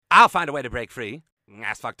I'll find a way to break free.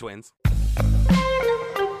 Ass fuck twins.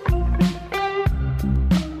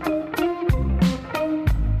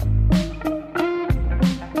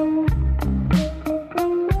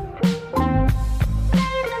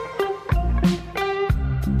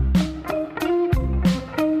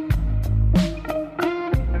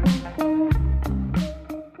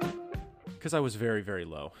 Because I was very, very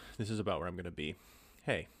low. This is about where I'm going to be.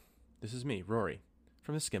 Hey, this is me, Rory,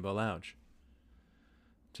 from the Skimbo Lounge.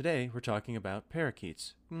 Today, we're talking about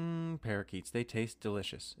parakeets. Parakeets, they taste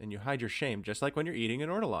delicious, and you hide your shame just like when you're eating an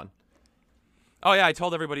ortolan. Oh, yeah, I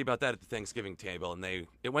told everybody about that at the Thanksgiving table, and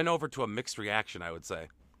it went over to a mixed reaction, I would say.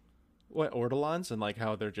 What, ortolans? And like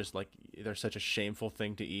how they're just like, they're such a shameful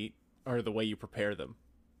thing to eat? Or the way you prepare them?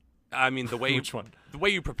 I mean, the way Which one? The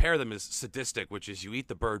way you prepare them is sadistic, which is you eat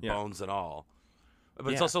the bird bones and all.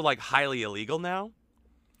 But it's also like highly illegal now.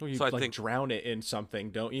 Well, you so I like think drown it in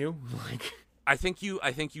something, don't you? Like, I think you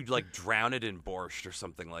like drown it in borscht or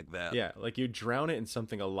something like that. yeah, like you drown it in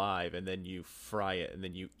something alive and then you fry it and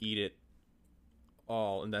then you eat it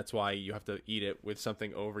all, and that's why you have to eat it with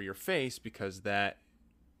something over your face, because that,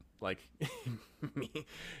 like,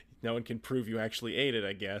 no one can prove you actually ate it,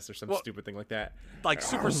 I guess, or some stupid thing like that. Like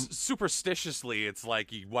superstitiously, it's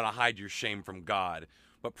like you want to hide your shame from God,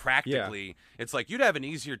 but practically, it's like you'd have an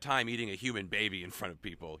easier time eating a human baby in front of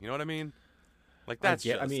people. You know what I mean? Like that's.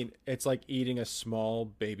 I mean, it's like eating a small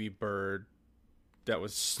baby bird that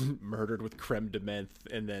was murdered with creme de menthe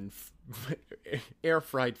and then air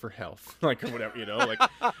fried for health, like, or whatever, you know. Like,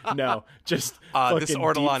 no, just this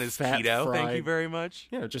ortolan is keto. Fried. Thank you very much.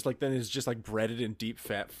 Yeah, just like then it's just like breaded in deep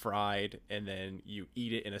fat, fried, and then you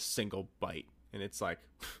eat it in a single bite, and it's like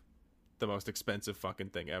the most expensive fucking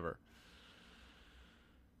thing ever.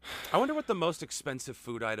 I wonder what the most expensive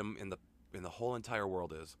food item in the whole entire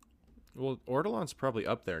world is. Well, ortolan's probably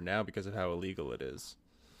up there now because of how illegal it is.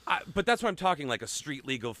 But that's what I'm talking, like a street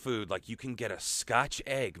legal food. Like you can get a Scotch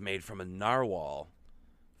egg made from a narwhal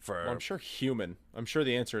for... Well, I'm sure human. I'm sure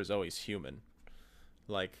the answer is always human.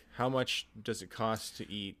 Like, how much does it cost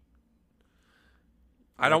to eat?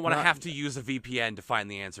 I don't want to have to use a VPN to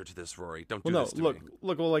find the answer to this, Rory. Don't do this to me.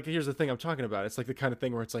 Look, well, like, here's the thing I'm talking about. It's like the kind of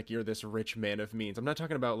thing where it's like you're this rich man of means. I'm not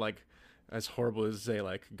talking about, like, as horrible as, say,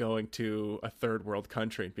 like, going to a third world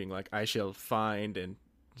country and being like, I shall find and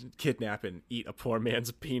kidnap and eat a poor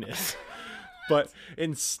man's penis. But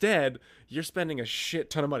instead, you're spending a shit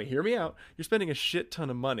ton of money. Hear me out. You're spending a shit ton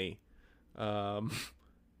of money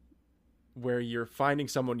where you're finding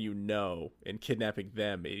someone you know and kidnapping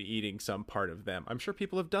them and eating some part of them. I'm sure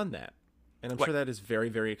people have done that. And I'm sure that is very,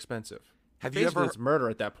 very expensive. Have you ever... It's murder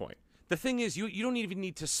at that point. The thing is, you don't even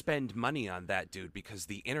need to spend money on that, dude, because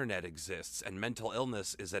the internet exists and mental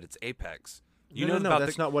illness is at its apex. No,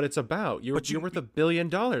 that's not what it's about. You're worth $1 billion,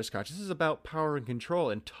 Scotch. This is about power and control.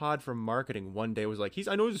 And Todd from marketing one day was like,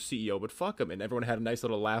 I know he's a CEO, but fuck him. And everyone had a nice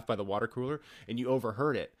little laugh by the water cooler, and you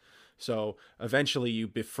overheard it. So eventually you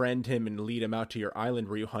befriend him and lead him out to your island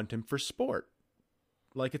where you hunt him for sport.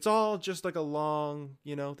 Like, it's all just like a long,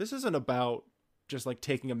 this isn't about just like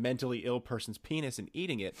taking a mentally ill person's penis and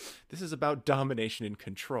eating it. This is about domination and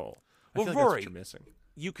control. Well, I feel like Rory, that's what you're missing.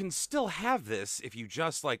 You can still have this if you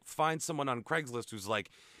just like find someone on Craigslist who's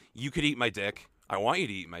like, you could eat my dick. I want you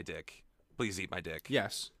to eat my dick. Please eat my dick.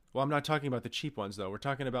 Yes. Well, I'm not talking about the cheap ones, though. We're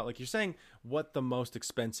talking about, like, you're saying what the most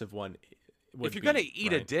expensive one would be. If you're going to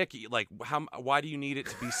eat a dick, like, why do you need it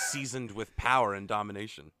to be seasoned with power and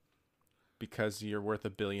domination? Because you're worth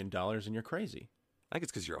 $1 billion and you're crazy. I think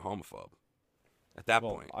it's because you're a homophobe. At that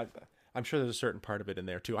point. I'm sure there's a certain part of it in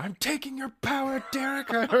there, too. I'm taking your power,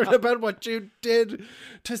 Derek. I heard about what you did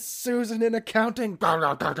to Susan in accounting.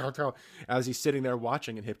 As he's sitting there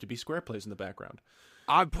watching and Hip to Be Square plays in the background.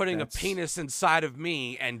 I'm putting a penis inside of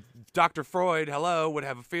me, and Dr. Freud, hello, would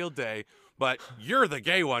have a field day. But you're the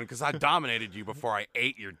gay one because I dominated you before I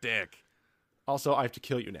ate your dick. Also, I have to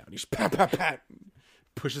kill you now. And he's pat,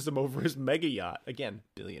 pushes him over his mega yacht. Again,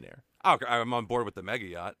 billionaire. Oh, I'm on board with the mega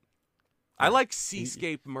yacht. I like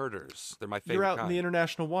seascape murders. They're my favorite You're out kind. in the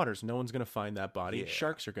international waters. No one's going to find that body. Yeah.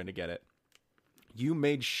 Sharks are going to get it. You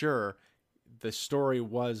made sure the story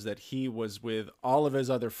was that he was with all of his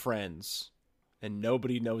other friends, and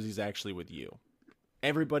nobody knows he's actually with you.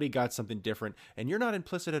 Everybody got something different, and you're not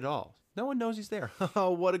implicit at all. No one knows he's there. Oh,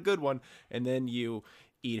 what a good one. And then you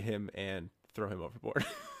eat him and throw him overboard.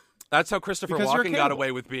 That's how Christopher Walken got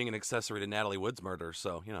away with being an accessory to Natalie Wood's murder,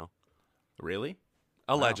 so, Really?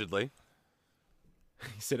 Allegedly. Wow.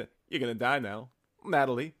 He said, you're going to die now.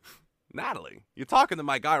 Natalie. Natalie? You're talking to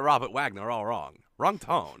my guy Robert Wagner all wrong. Wrong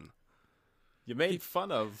tone. You made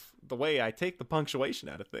fun of the way I take the punctuation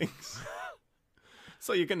out of things.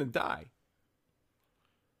 So you're going to die.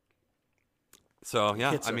 So,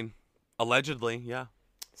 yeah, I mean, allegedly, yeah.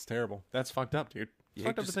 It's terrible. That's fucked up, dude. It's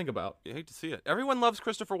fucked up to think about. You hate to see it. Everyone loves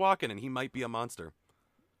Christopher Walken, and he might be a monster.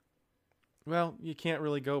 Well, you can't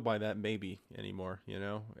really go by that maybe anymore, you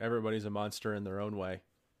know? Everybody's a monster in their own way.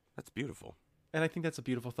 That's beautiful. And I think that's a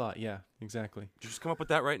beautiful thought. Yeah, exactly. Did you just come up with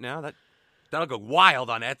that right now? That'll go wild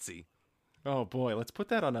on Etsy. Oh boy, let's put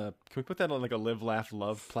that on can we put that on like a live, laugh,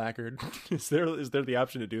 love placard? Is there the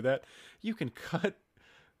option to do that? You can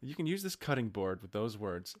use this cutting board with those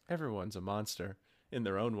words. Everyone's a monster in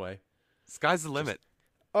their own way. Sky's the limit.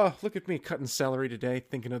 Oh, look at me cutting celery today,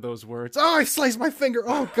 thinking of those words. Oh, I sliced my finger.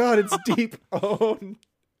 Oh God, it's deep. Oh.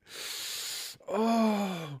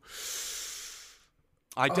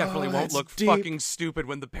 I definitely won't look fucking stupid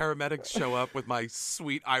when the paramedics show up with my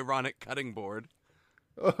sweet, ironic cutting board.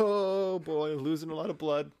 Oh boy, losing a lot of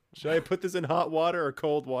blood. Should I put this in hot water or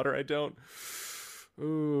cold water? I don't.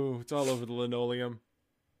 Ooh, it's all over the linoleum.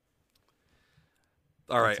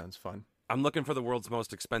 All right. That sounds fun. I'm looking for the world's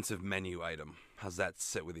most expensive menu item. How's that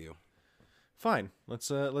sit with you? Fine. Let's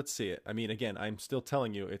see it. I mean, again, I'm still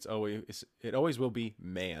telling you, it always will be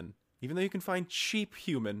man. Even though you can find cheap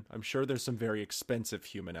human, I'm sure there's some very expensive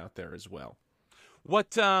human out there as well.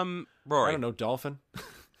 What, Rory? I don't know, dolphin.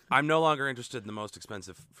 I'm no longer interested in the most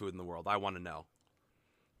expensive food in the world. I want to know.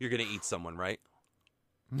 You're going to eat someone, right?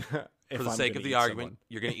 For the sake of the argument,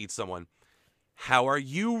 you're going to eat someone. How are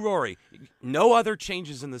you, Rory? No other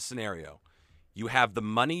changes in the scenario. You have the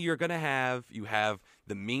money you're going to have. You have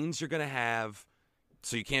the means you're going to have.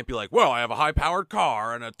 So you can't be like, well, I have a high-powered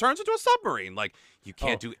car and it turns into a submarine. Like, you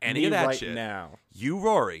can't do any of that right shit. Now. You,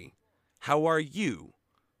 Rory, how are you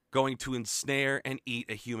going to ensnare and eat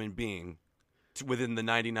a human being within the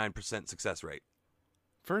 99% success rate?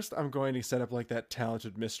 First, I'm going to set up like that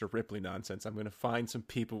talented Mr. Ripley nonsense. I'm going to find some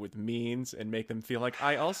people with means and make them feel like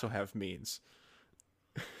I also have means.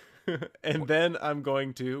 And then I'm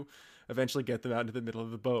going to eventually get them out into the middle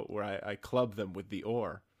of the boat where I club them with the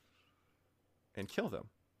oar and kill them.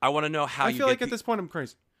 I want to know how I feel like at this point I'm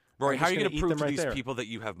crazy. Rory, how are you going to prove to these people that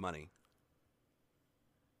you have money?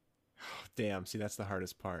 Damn, see, that's the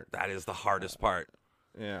hardest part. That is the hardest part.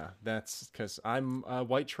 Yeah, that's because I'm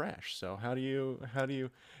white trash. So how do you?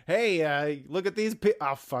 Hey, look at these.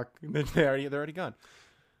 Oh fuck, they're already gone.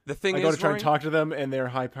 The thing I go to try and talk to them, and they're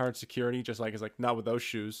high-powered security. Just like it's like, not with those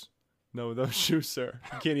shoes. No, with those shoes, sir.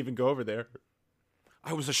 You can't even go over there.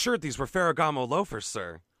 I was assured these were Ferragamo loafers,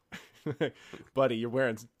 sir. Buddy,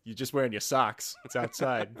 you're just wearing your socks. It's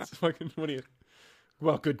outside. It's fucking. What are you?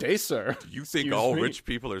 Well, good day, sir. Do you think all rich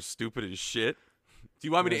people are stupid as shit? Do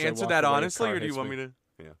you want me to answer that honestly, or do you want me to?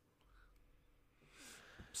 Yeah.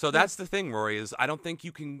 So that's the thing, Rory, is I don't think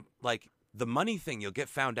you can, like, the money thing, you'll get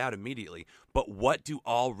found out immediately. But what do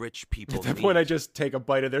all rich people At that point, I just take a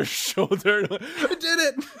bite of their shoulder. I did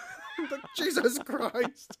it! Like, Jesus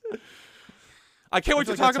Christ. I can't wait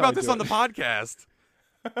to talk about this on the podcast.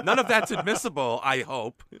 None of that's admissible, I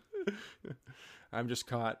hope. I'm just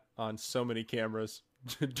caught on so many cameras.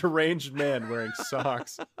 Deranged man wearing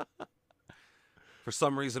socks. For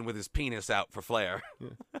some reason with his penis out for flair.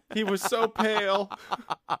 He was so pale.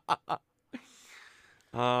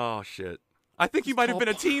 Oh, shit. I think he might have been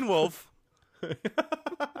a teen wolf.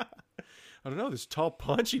 I don't know. This tall,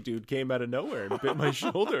 punchy dude came out of nowhere and bit my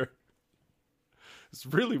shoulder. It's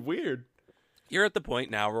really weird. You're at the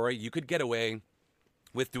point now, Rory, you could get away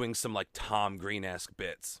with doing some, like, Tom Green-esque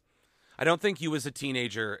bits. I don't think you as a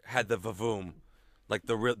teenager had the vavoom,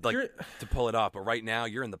 to pull it off. But right now,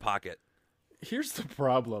 you're in the pocket. Here's the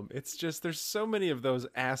problem. It's just there's so many of those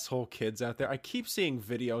asshole kids out there. I keep seeing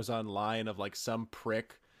videos online of like some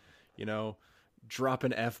prick,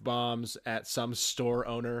 dropping F-bombs at some store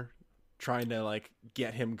owner trying to like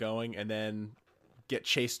get him going and then get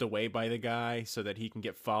chased away by the guy so that he can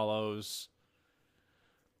get follows.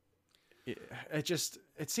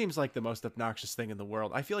 It seems like the most obnoxious thing in the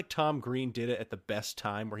world. I feel like Tom Green did it at the best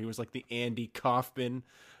time where he was like the Andy Kaufman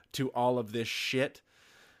to all of this shit.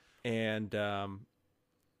 And I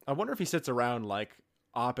wonder if he sits around like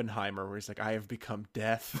Oppenheimer, where he's like, I have become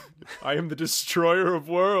death. I am the destroyer of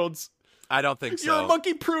worlds. I don't think so. You're a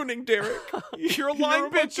monkey pruning, Derek. You're a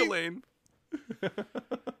lying bitch, Elaine.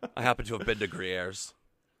 I happen to have been to Gruyère's.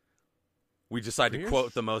 We decided to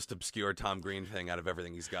quote the most obscure Tom Green thing out of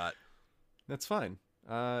everything he's got. That's fine.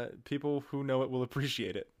 People who know it will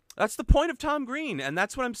appreciate it. That's the point of Tom Green, and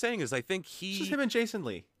that's what I'm saying is I think It's just him and Jason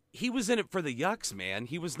Lee. He was in it for the yucks, man.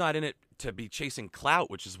 He was not in it to be chasing clout,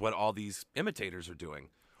 which is what all these imitators are doing.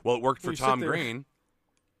 Well, it worked for Tom Green.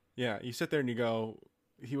 Yeah, you sit there and you go,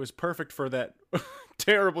 he was perfect for that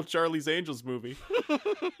terrible Charlie's Angels movie.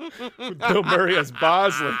 With Bill Murray as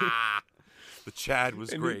Bosley. The Chad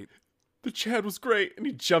was great. the Chad was great, and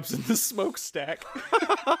he jumps in the smokestack.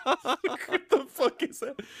 What the fuck is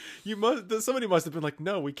that? Somebody must have been like,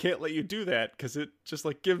 no, we can't let you do that, because it just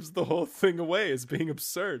like gives the whole thing away as being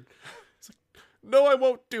absurd. It's like, no, I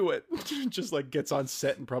won't do it. Just like gets on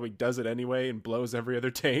set and probably does it anyway and blows every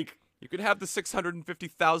other take. You could have the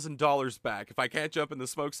 $650,000 back. If I can't jump in the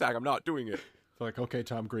smokestack, I'm not doing it. They're like, okay,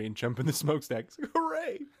 Tom Green, jump in the smokestack. It's like,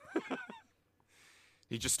 hooray!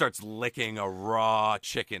 He just starts licking a raw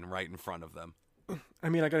chicken right in front of them. I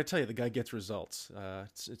mean, I got to tell you, the guy gets results.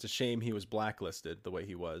 It's a shame he was blacklisted the way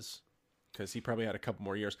he was, because he probably had a couple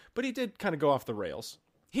more years. But he did kind of go off the rails.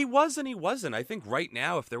 He was and he wasn't. I think right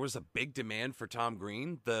now, if there was a big demand for Tom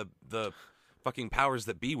Green, the fucking powers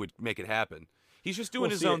that be would make it happen. He's just doing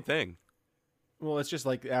his own thing. Well, it's just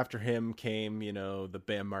like after him came, the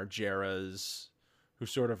Bam Margeras, who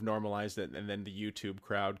sort of normalized it, and then the YouTube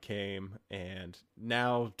crowd came, and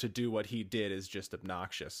now to do what he did is just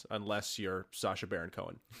obnoxious, unless you're Sacha Baron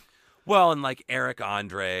Cohen. Well, and like Eric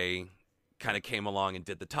Andre kind of came along and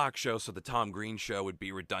did the talk show, so the Tom Green show would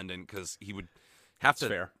be redundant because he would have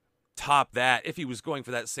to top that if he was going for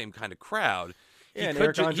that same kind of crowd. Yeah, and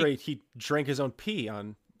Eric Andre, he drank his own pee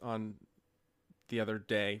on the other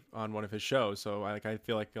day on one of his shows, so I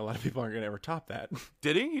feel like a lot of people aren't going to ever top that.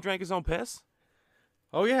 Did he? He drank his own piss?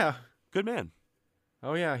 Oh, yeah. Good man.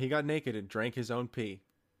 Oh, yeah. He got naked and drank his own pee.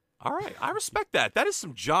 All right. I respect that. That is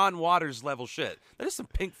some John Waters level shit. That is some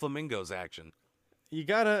Pink Flamingos action. You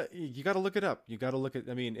gotta look it up. You gotta look at,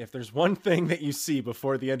 if there's one thing that you see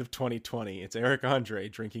before the end of 2020, it's Eric Andre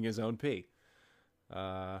drinking his own pee.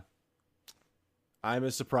 I'm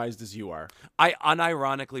as surprised as you are. I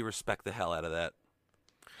unironically respect the hell out of that.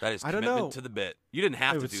 That is commitment to the bit. You didn't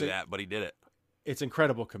have to do that, but he did it. It's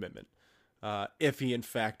incredible commitment. If he in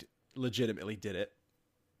fact legitimately did it,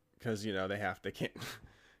 because they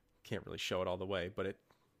can't really show it all the way, but it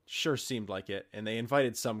sure seemed like it. And they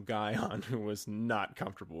invited some guy on who was not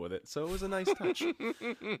comfortable with it, so it was a nice touch.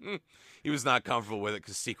 He was not comfortable with it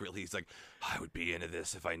because secretly he's like, I would be into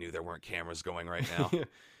this if I knew there weren't cameras going right now.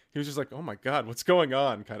 He was just like, oh my god, what's going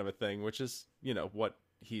on, kind of a thing, which is what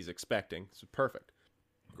he's expecting. It's perfect.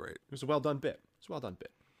 Great. It was a well done bit.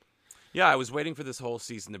 Yeah, I was waiting for this whole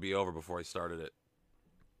season to be over before I started it.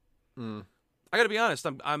 I got to be honest.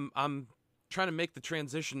 I'm trying to make the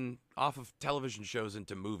transition off of television shows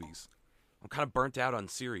into movies. I'm kind of burnt out on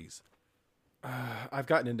series. I've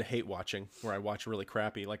gotten into hate watching, where I watch really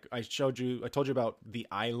crappy. Like I told you about The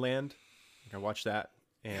Island. I watched that,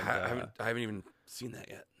 and I haven't even seen that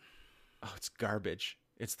yet. Oh, it's garbage.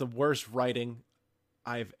 It's the worst writing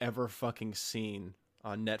I've ever fucking seen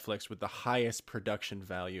on Netflix, with the highest production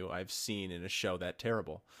value I've seen in a show that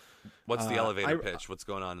terrible. What's the elevator pitch? What's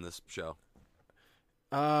going on in this show?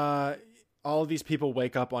 All of these people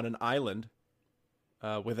wake up on an island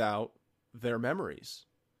without their memories.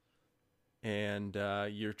 And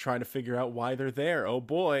you're trying to figure out why they're there. Oh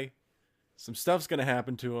boy, some stuff's going to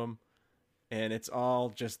happen to them. And it's all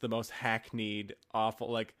just the most hackneyed,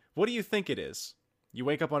 awful. Like, what do you think it is? You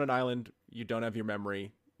wake up on an island, you don't have your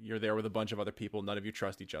memory. You're there with a bunch of other people. None of you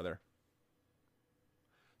trust each other.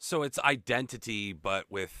 So it's Identity, but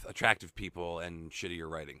with attractive people and shittier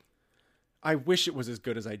writing. I wish it was as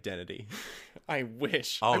good as Identity. I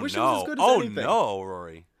wish. Oh, I wish no. It was as good as anything. No,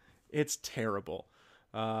 Rory. It's terrible.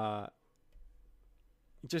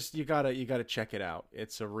 Just you gotta check it out.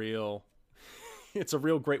 It's a real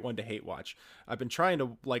great one to hate watch. I've been trying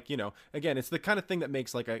to, again, it's the kind of thing that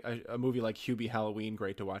makes like a movie like Hubie Halloween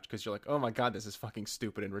great to watch, because you're like, oh my god, this is fucking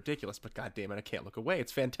stupid and ridiculous, but god damn it, I can't look away.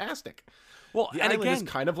 It's fantastic. Well, The and Island again, is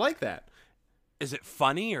kind of like that. Is it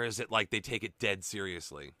funny, or is it like they take it dead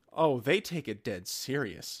seriously? Oh, they take it dead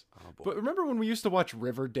serious. Oh, boy. But remember when we used to watch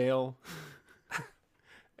Riverdale?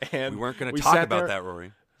 And we weren't going to talk about that,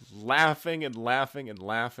 Rory. Laughing and laughing and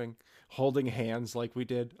laughing, holding hands like we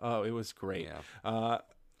did. Oh, it was great. Yeah.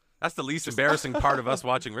 That's the least embarrassing part of us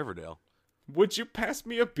watching Riverdale. Would you pass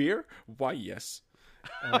me a beer? Why, yes.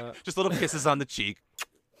 Just little kisses on the cheek.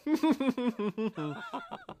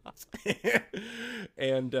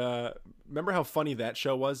 And remember how funny that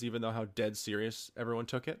show was, even though how dead serious everyone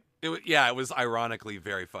took it? It was ironically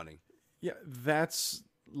very funny. Yeah, that's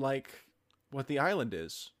like what The Island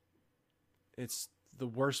is. It's the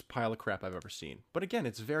worst pile of crap I've ever seen. But again,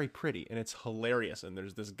 it's very pretty and it's hilarious. And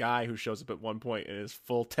there's this guy who shows up at one point and is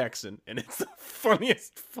full Texan, and it's the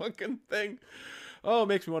funniest fucking thing. Oh, it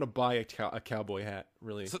makes me want to buy a cowboy hat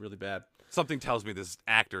really bad. Something tells me this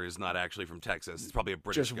actor is not actually from Texas. It's probably a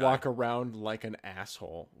British guy. Just walk around like an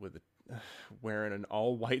asshole with wearing an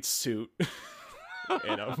all-white suit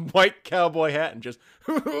and a white cowboy hat and just,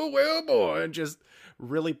 well, boy, and just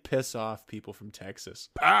really piss off people from Texas.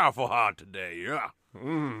 Powerful hot today, yeah.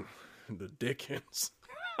 The Dickens.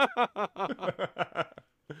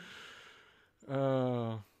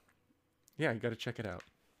 Yeah, you got to check it out.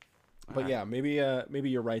 But yeah, maybe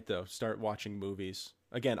you're right though. Start watching movies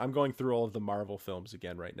again. I'm going through all of the Marvel films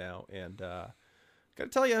again right now, and gotta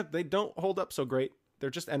tell you, they don't hold up so great. They're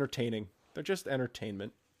just entertaining. They're just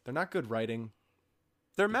entertainment. They're not good writing.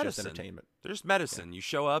 They're medicine. Just entertainment. They're just medicine. Yeah. You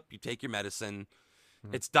show up, you take your medicine.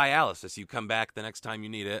 Mm-hmm. It's dialysis. You come back the next time you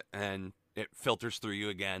need it, and it filters through you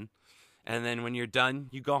again. And then when you're done,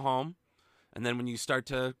 you go home. And then when you start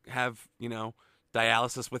to have,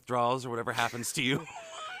 dialysis withdrawals or whatever happens to you,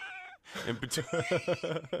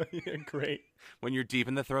 yeah, great. When you're deep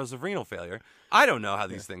in the throes of renal failure, I don't know how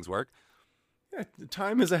these things work. Yeah,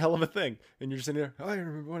 time is a hell of a thing, and you're just sitting there. Oh, I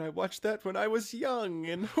remember when I watched that when I was young,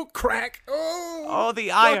 and crack! Oh,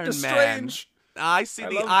 the Iron Man! Strange. I see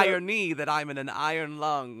the irony that I'm in an iron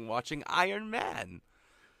lung watching Iron Man.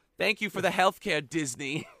 Thank you for the healthcare,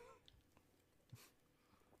 Disney.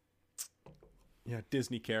 Yeah,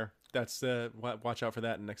 Disney care. That's watch out for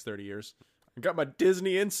that in the next 30 years. I got my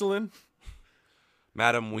Disney insulin.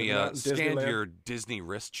 Madam, we scanned your Disney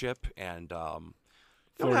wrist chip, and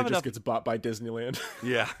Florida just gets bought by Disneyland.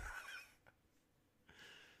 Yeah.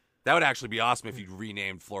 That would actually be awesome if you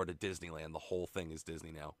renamed Florida Disneyland. The whole thing is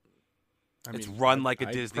Disney now. It's run like a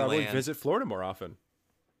Disneyland. I'd probably visit Florida more often.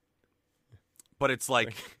 But it's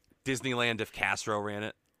like Disneyland if Castro ran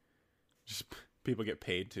it. Just people get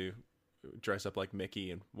paid to dress up like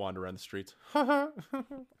Mickey and wander around the streets. The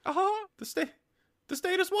state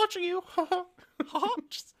is watching you.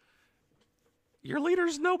 Your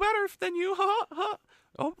leaders know better than you.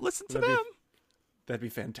 Oh, listen to them. That'd be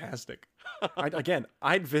fantastic.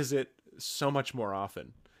 I'd visit so much more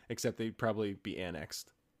often, except they'd probably be annexed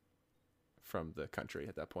from the country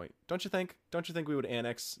at that point. Don't you think? Don't you think we would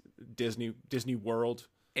annex Disney World?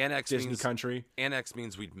 Disney country. Annex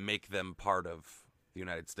means we'd make them part of the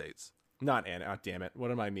United States. Not damn it.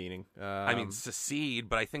 What am I meaning? I mean secede,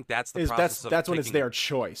 but I think that's the process. That's when it's their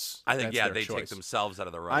choice. I think they take themselves out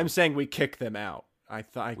of the road. I'm saying we kick them out.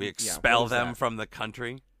 We expel them from the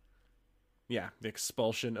country. Yeah, the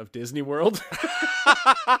expulsion of Disney World.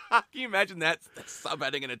 Can you imagine that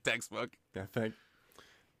subheading in a textbook? Yeah, thank.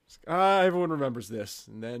 Everyone remembers this.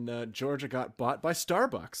 And then Georgia got bought by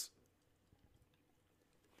Starbucks.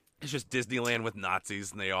 It's just Disneyland with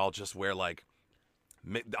Nazis, and they all just wear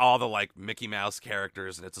all the Mickey Mouse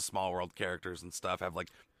characters and It's a Small World characters and stuff have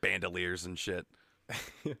bandoliers and shit.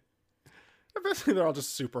 Eventually, they're all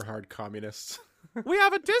just super hard communists. We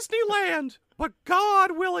have a Disneyland, but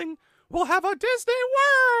God willing, we'll have a Disney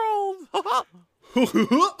World.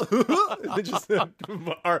 They just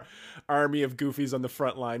our army of goofies on the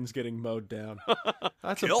front lines getting mowed down.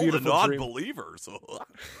 That's Kill a beautiful the dream. non-believers.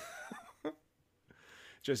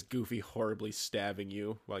 Just Goofy horribly stabbing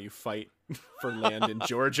you while you fight for land in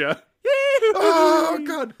Georgia. Oh,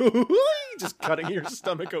 God. Just cutting your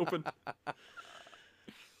stomach open.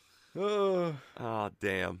 Oh,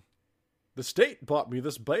 damn. The state bought me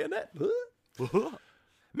this bayonet.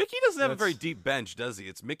 Mickey doesn't have a very deep bench, does he?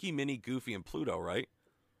 It's Mickey, Minnie, Goofy, and Pluto, right?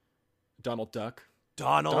 Donald Duck.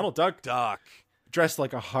 Donald Duck. Dressed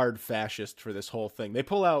like a hard fascist for this whole thing. They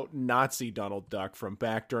pull out Nazi Donald Duck from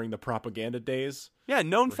back during the propaganda days. Yeah,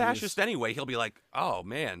 known fascist anyway. He'll be like, oh,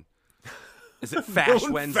 man. Is it Fash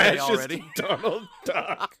Wednesday already? Donald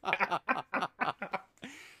Duck.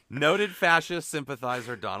 Noted fascist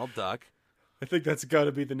sympathizer Donald Duck. I think that's got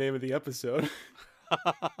to be the name of the episode.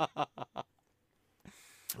 I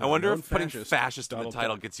wonder if putting fascist in the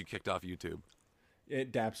title gets you kicked off YouTube.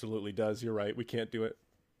 It absolutely does. You're right. We can't do it.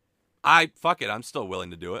 Fuck it. I'm still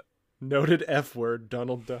willing to do it. Noted F word,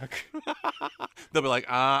 Donald Duck. They'll be like,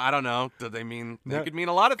 I don't know. Do they mean? They could mean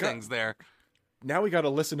a lot of things there. Now we got to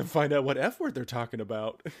listen to find out what F word they're talking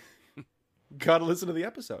about. Got to listen to the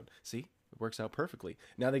episode. See, it works out perfectly.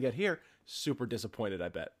 Now they get here, super disappointed. I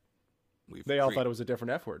bet they all thought it was a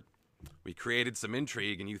different F word. We created some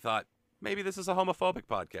intrigue, and you thought maybe this is a homophobic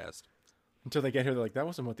podcast. Until they get here, they're like, that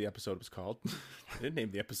wasn't what the episode was called. They didn't name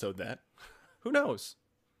the episode that. Who knows?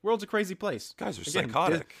 World's a crazy place. Guys are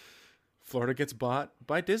psychotic. Florida gets bought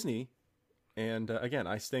by Disney. And again,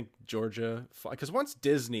 I think Georgia, because once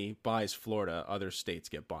Disney buys Florida, other states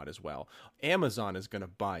get bought as well. Amazon is going to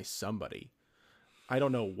buy somebody. I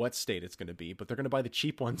don't know what state it's going to be, but they're going to buy the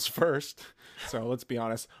cheap ones first. So let's be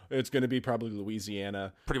honest. It's going to be probably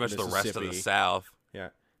Louisiana. Pretty much the rest of the South. Yeah.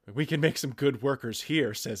 We can make some good workers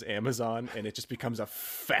here, says Amazon, and it just becomes a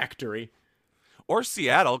factory. Or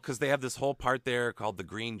Seattle, because they have this whole part there called the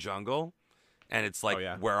Green Jungle, and it's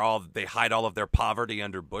where they hide all of their poverty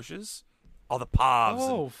under bushes. All the povs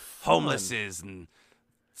and fun. homelesses and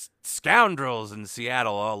scoundrels in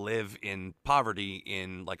Seattle all live in poverty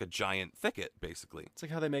in like a giant thicket, basically. It's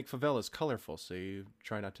like how they make favelas colorful, so you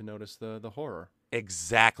try not to notice the horror.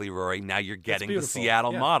 Exactly, Rory. Now you're getting the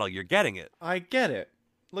Seattle model. You're getting it. I get it.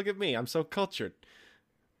 Look at me. I'm so cultured.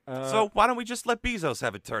 So why don't we just let Bezos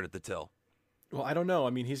have a turn at the till? Well, I don't know. I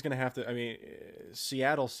mean, he's going to have to. I mean,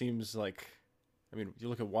 Seattle seems like. I mean, you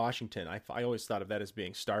look at Washington. I always thought of that as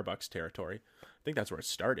being Starbucks territory. I think that's where it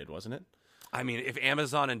started, wasn't it? I mean, if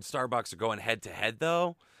Amazon and Starbucks are going head to head,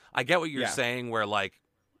 though, I get what you're saying. Where like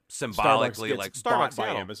symbolically, Starbucks Starbucks by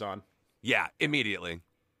Amazon. Yeah, immediately.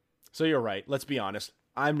 So you're right. Let's be honest.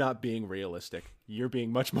 I'm not being realistic. You're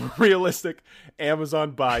being much more realistic.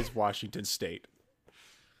 Amazon buys Washington State.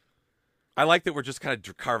 I like that we're just kind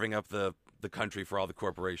of carving up the country for all the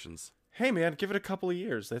corporations. Hey man, give it a couple of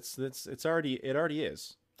years. It already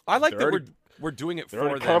is. I like that we're doing it for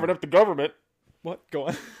them. Carving up the government. What? Go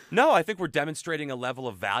on. No, I think we're demonstrating a level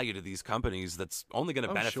of value to these companies that's only going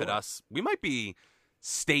to benefit us. We might be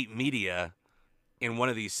state media in one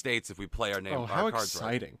of these states if we play our name. Oh, how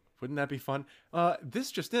exciting! Right. Wouldn't that be fun?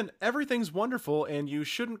 This just in: everything's wonderful, and you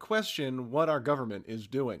shouldn't question what our government is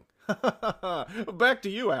doing. Back to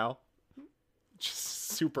you, Al. Just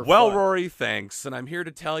super fun. Rory, thanks. And I'm here to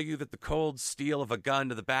tell you that the cold steel of a gun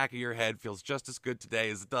to the back of your head feels just as good today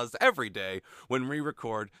as it does every day when we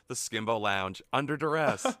record the Skimbo Lounge under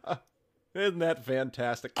duress. Isn't that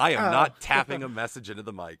fantastic? I am not tapping a message into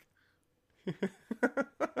the mic.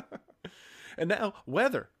 And now,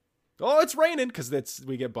 weather. Oh, it's raining because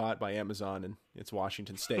we get bought by Amazon and it's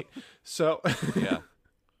Washington State. So, yeah.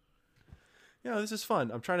 Yeah, this is fun.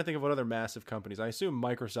 I'm trying to think of what other massive companies. I assume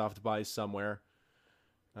Microsoft buys somewhere.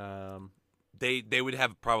 They would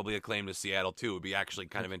have probably a claim to Seattle too. It would be actually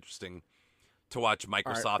kind of interesting to watch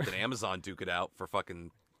Microsoft and Amazon duke it out for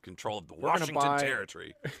fucking control of the Washington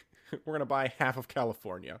territory. We're gonna buy half of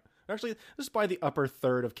California. Actually, let's buy the upper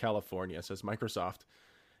third of California, says Microsoft.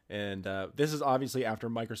 And this is obviously after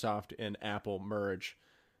Microsoft and Apple merge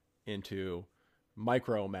into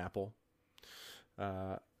Micro-Apple,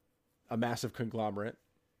 a massive conglomerate.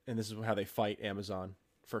 And this is how they fight Amazon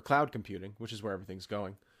for cloud computing, which is where everything's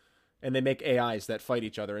going. And they make AIs that fight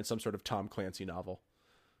each other in some sort of Tom Clancy novel.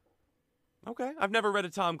 Okay. I've never read a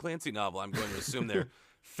Tom Clancy novel. I'm going to assume they're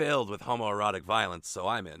filled with homoerotic violence, so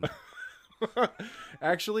I'm in.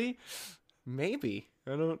 Actually, maybe.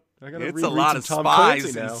 I gotta It's a lot of Tom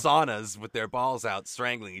spies in saunas with their balls out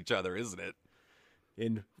strangling each other, isn't it?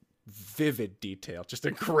 In vivid detail. Just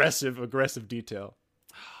aggressive detail.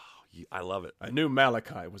 I love it. I knew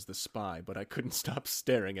Malachi was the spy, but I couldn't stop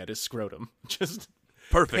staring at his scrotum. Just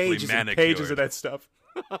perfectly pages manicured. And pages of that stuff.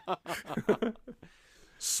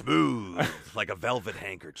 Smooth, like a velvet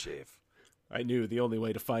handkerchief. I knew the only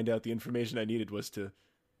way to find out the information I needed was to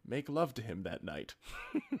make love to him that night.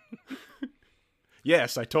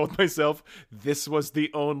 Yes, I told myself this was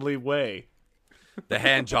the only way. The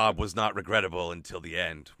hand job was not regrettable until the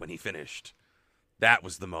end, when he finished. That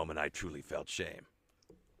was the moment I truly felt shame.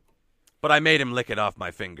 But I made him lick it off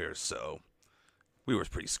my fingers, so we were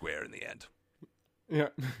pretty square in the end. Yeah,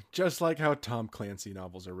 just like how Tom Clancy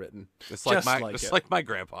novels are written. Just like my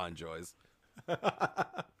grandpa enjoys. Yeah.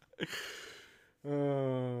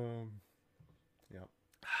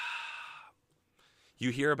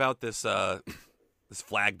 You hear about this this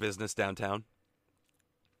flag business downtown?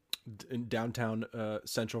 In downtown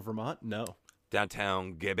central Vermont? No.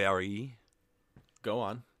 Downtown Gayberry. Go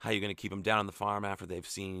on. How are you going to keep them down on the farm after they've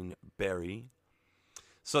seen Barry?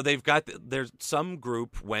 So there's some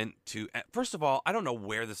group went to, first of all, I don't know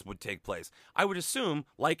where this would take place. I would assume,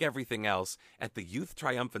 like everything else, at the Youth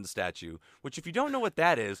Triumphant statue, which if you don't know what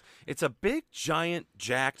that is, it's a big, giant,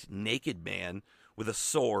 jacked, naked man with a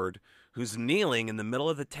sword who's kneeling in the middle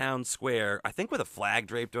of the town square, I think with a flag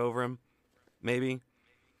draped over him, maybe.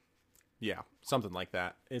 Yeah, something like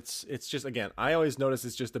that. It's just, again, I always notice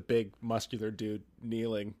it's just a big, muscular dude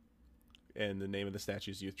kneeling, and the name of the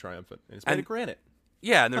statue is Youth Triumphant. And it's made of granite.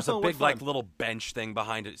 Yeah, and there's a big, like, little bench thing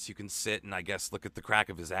behind it so you can sit and, I guess, look at the crack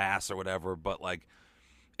of his ass or whatever. But, like,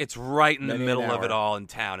 it's right in the middle of it all in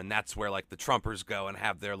town, and that's where, like, the Trumpers go and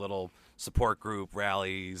have their little support group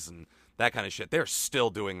rallies and that kind of shit. They're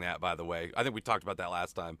still doing that, by the way. I think we talked about that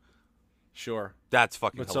last time. Sure. That's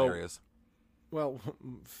fucking hilarious. Well,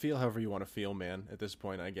 feel however you want to feel, man, at this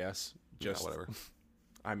point, I guess. Just whatever.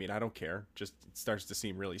 I mean, I don't care. Just it starts to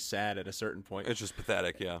seem really sad at a certain point. It's just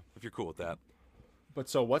pathetic, yeah, if you're cool with that. But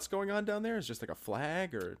so what's going on down there? Is just like a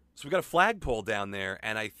flag or? So we got a flagpole down there,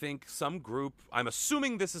 and I think some group, I'm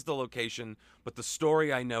assuming this is the location, but the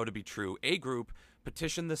story I know to be true, a group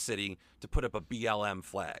petitioned the city to put up a BLM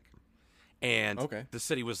flag. And the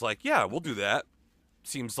city was like, yeah, we'll do that.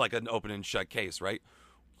 Seems like an open and shut case, right?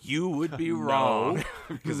 You would be wrong.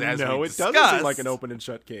 Because as we discussed, it doesn't seem like an open and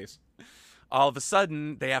shut case. All of a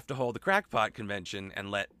sudden, they have to hold a crackpot convention and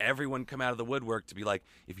let everyone come out of the woodwork to be like,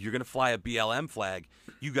 if you're going to fly a BLM flag,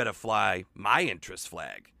 you got to fly my interest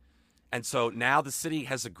flag. And so now the city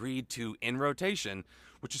has agreed to, in rotation,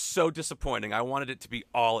 which is so disappointing. I wanted it to be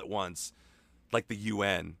all at once, like the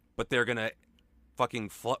UN. But they're going to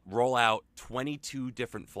fucking roll out 22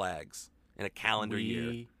 different flags in a calendar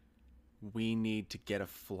year. We need to get a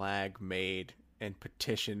flag made and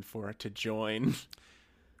petition for it to join.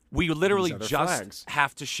 We literally just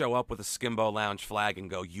have to show up with a Skimbo Lounge flag and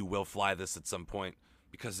go, you will fly this at some point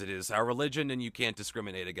because it is our religion and you can't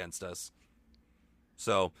discriminate against us.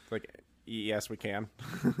 So, yes, we can.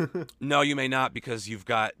 No, you may not, because you've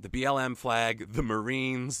got the BLM flag, the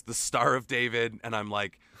Marines, the Star of David, and I'm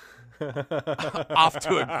like, off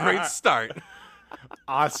to a great start.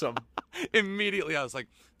 Awesome. Immediately, I was like,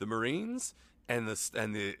 the Marines and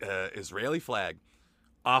the Israeli flag,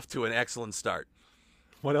 off to an excellent start.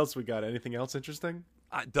 What else we got? Anything else interesting?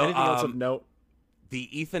 Anything else of note?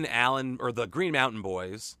 The Ethan Allen or the Green Mountain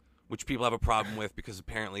Boys, which people have a problem with because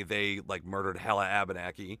apparently they murdered hella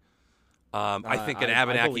Abenaki. I think an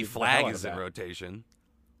Abenaki flag is in rotation.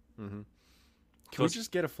 Mm-hmm. Can we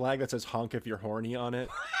just get a flag that says "honk if you're horny" on it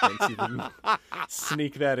and see if we can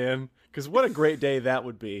sneak that in? Because what a great day that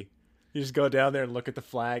would be! You just go down there and look at the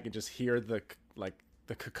flag and just hear the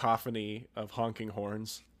cacophony of honking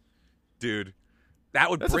horns. Dude,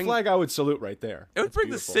 that's a flag I would salute right there. It would bring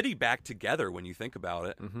the city back together when you think about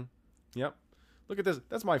it. Mm-hmm. Yep. Look at this.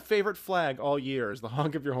 That's my favorite flag all year. Is the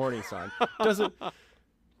 "honk if you're horny" sign.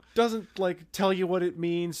 Doesn't tell you what it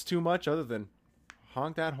means too much other than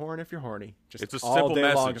honk that horn if you're horny. Just it's a all simple day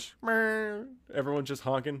message. Long. Everyone's just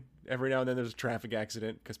honking. Every now and then there's a traffic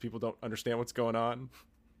accident because people don't understand what's going on.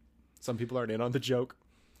 Some people aren't in on the joke.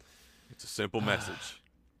 It's a simple message.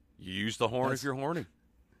 You use the horn if you're horny.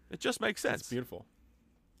 It just makes sense. It's beautiful.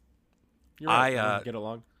 You're right. Get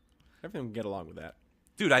along. Everything can get along with that.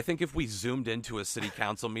 Dude, I think if we zoomed into a city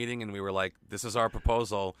council meeting and we were like, this is our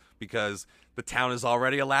proposal, because the town is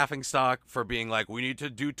already a laughingstock for being like, we need to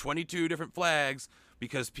do 22 different flags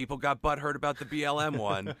because people got butthurt about the BLM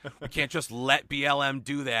one. We can't just let BLM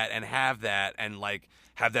do that and have that and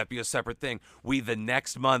have that be a separate thing. We, the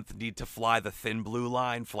next month, need to fly the thin blue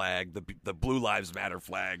line flag, the Blue Lives Matter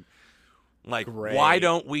flag. Great. Why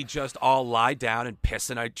don't we just all lie down and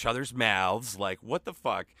piss in each other's mouths? What the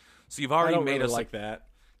fuck? So you've already made us like that.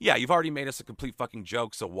 Yeah, you've already made us a complete fucking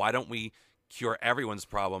joke, so why don't we cure everyone's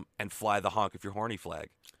problem and fly the honk if you're horny flag?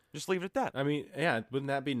 Just leave it at that. I mean, yeah, wouldn't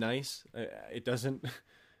that be nice? It doesn't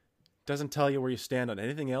tell you where you stand on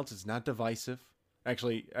anything else. It's not divisive.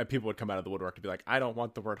 Actually, people would come out of the woodwork to be like, I don't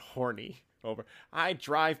want the word horny over. I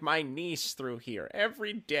drive my niece through here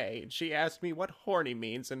every day, and she asked me what horny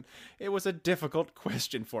means, and it was a difficult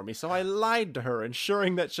question for me, so I lied to her,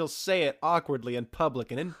 ensuring that she'll say it awkwardly in public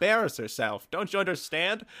and embarrass herself. Don't you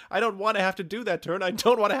understand? I don't want to have to do that to her, and I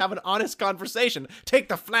don't want to have an honest conversation. Take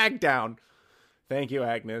the flag down. Thank you,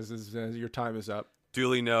 Agnes. Your time is up.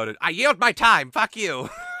 Duly noted. I yield my time. Fuck you.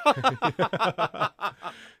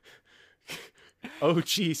 Oh,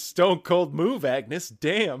 geez, stone cold move, Agnes.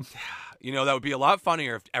 Damn. You know, that would be a lot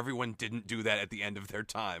funnier if everyone didn't do that at the end of their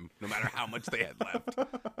time, no matter how much they had left.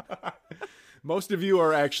 Most of you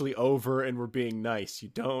are actually over and we're being nice. You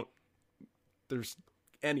don't.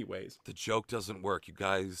 Anyways. The joke doesn't work. You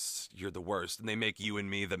guys, you're the worst. And they make you and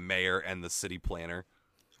me the mayor and the city planner.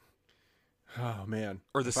 Oh, man.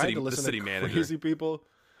 Or the city manager. Crazy people.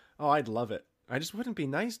 Oh, I'd love it. I just wouldn't be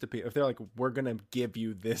nice to people. If they're like, we're going to give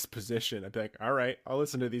you this position, I'd be like, all right, I'll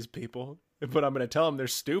listen to these people. But I'm going to tell them they're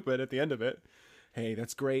stupid at the end of it. Hey,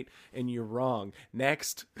 that's great, and you're wrong.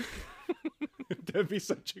 Next. That'd be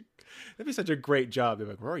such a great job. They're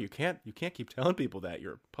like, Rory, you can't keep telling people that.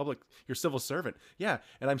 You're a civil servant. Yeah,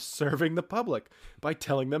 and I'm serving the public by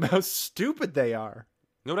telling them how stupid they are.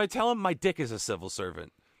 You know what I tell them? My dick is a civil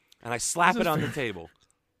servant. And I slap it on the table.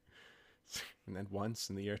 And then once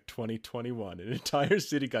in the year 2021, an entire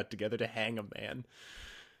city got together to hang a man.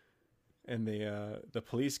 And the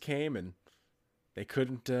police came and they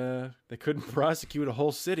couldn't prosecute a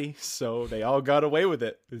whole city, so they all got away with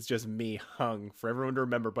it. It's just me hung for everyone to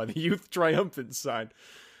remember by the Youth Triumphant sign,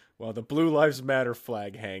 while the Blue Lives Matter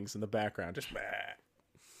flag hangs in the background. Just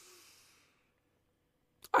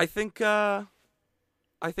I think that's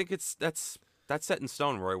set in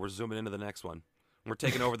stone, Roy. We're zooming into the next one. We're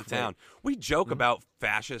taking over the town. We joke about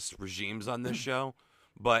fascist regimes on this show,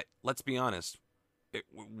 but let's be honest.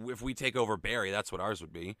 If we take over Barrie, that's what ours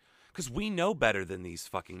would be. Because we know better than these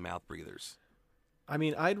fucking mouth breathers. I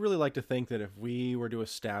mean, I'd really like to think that if we were to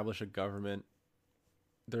establish a government,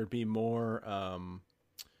 there'd be more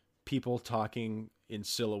people talking in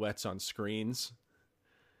silhouettes on screens.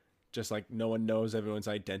 Just like no one knows everyone's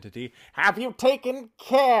identity. Have you taken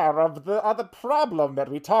care of the problem that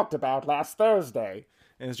we talked about last Thursday?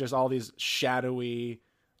 And it's just all these shadowy,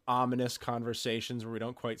 ominous conversations where we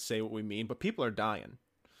don't quite say what we mean, but people are dying.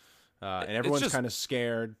 And everyone's kind of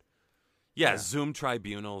scared. Yeah, Zoom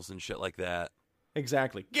tribunals and shit like that.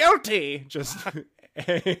 Exactly. Guilty! Just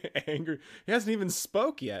angry. He hasn't even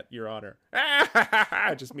spoke yet, Your Honor.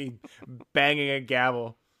 Just me banging a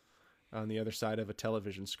gavel on the other side of a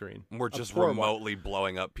television screen. We're just remotely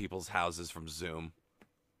blowing up people's houses from Zoom.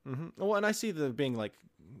 Mm-hmm. Well, and I see the being like,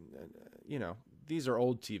 these are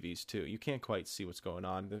old TVs too. You can't quite see what's going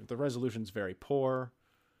on. The resolution's very poor.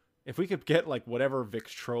 If we could get like whatever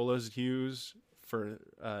Victrolas use for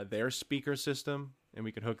their speaker system, and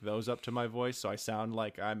we could hook those up to my voice so I sound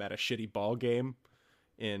like I'm at a shitty ball game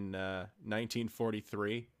in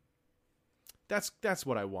 1943. That's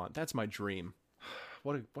what I want. That's my dream.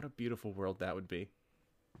 What a beautiful world that would be.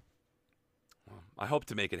 Well, I hope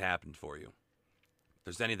to make it happen for you. If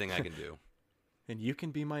there's anything I can do. And you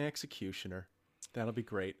can be my executioner. That'll be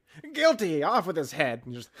great. Guilty! Off with his head.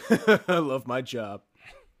 And just I love my job.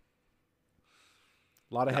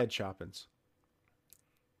 A lot of head choppings.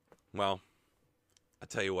 Well, I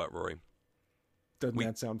tell you what, Rory. Doesn't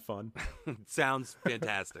that sound fun? Sounds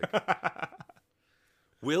fantastic.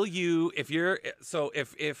 Will you, if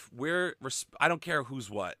we're, I don't care who's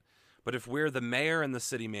what, but if we're the mayor and the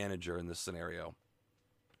city manager in this scenario,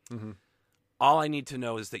 all I need to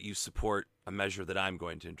know is that you support a measure that I'm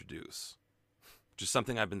going to introduce, which is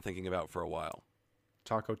something I've been thinking about for a while.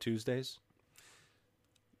 Taco Tuesdays?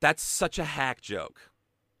 That's such a hack joke.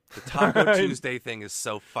 The Taco Tuesday thing is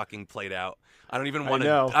so fucking played out. I don't even want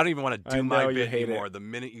to do my bit anymore. The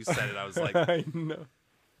minute you said it, I was like, I know.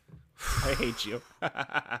 I hate you.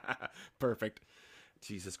 Perfect.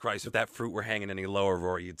 Jesus Christ. If that fruit were hanging any lower,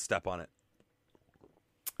 Rory, you'd step on it.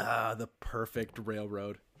 The perfect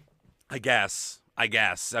railroad. I guess.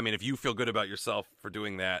 I mean, if you feel good about yourself for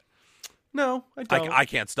doing that. No, I don't. I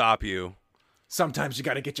can't stop you. Sometimes you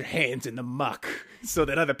got to get your hands in the muck so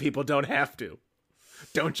that other people don't have to.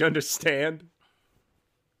 Don't you understand?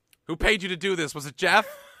 Who paid you to do this? Was it Jeff?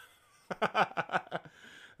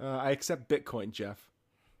 I accept Bitcoin, Jeff.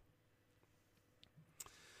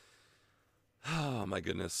 Oh, my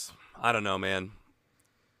goodness. I don't know, man.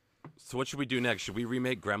 So what should we do next? Should we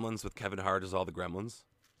remake Gremlins with Kevin Hart as all the Gremlins?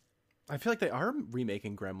 I feel like they are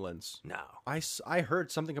remaking Gremlins. No. I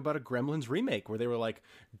heard something about a Gremlins remake where they were like,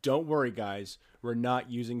 don't worry, guys. We're not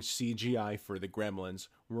using CGI for the Gremlins.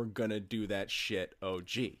 We're going to do that shit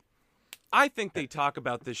OG. I think they talk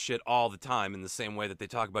about this shit all the time in the same way that they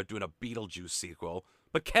talk about doing a Beetlejuice sequel.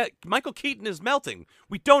 But Michael Keaton is melting.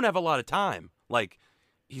 We don't have a lot of time. Like,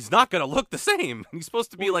 he's not going to look the same. He's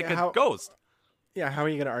supposed to be a ghost. Yeah, how are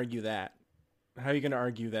you going to argue that? How are you going to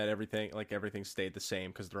argue that everything stayed the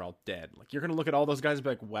same because they're all dead? Like, you're going to look at all those guys and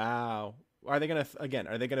be like, wow. Are they going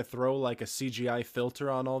to throw like a CGI filter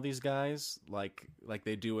on all these guys like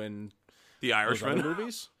they do in The Irishman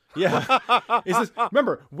movies? Yeah.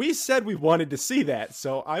 Remember, we said we wanted to see that,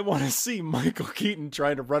 so I want to see Michael Keaton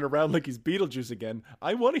trying to run around like he's Beetlejuice again.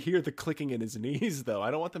 I want to hear the clicking in his knees, though. I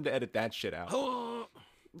don't want them to edit that shit out.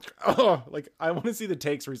 I want to see the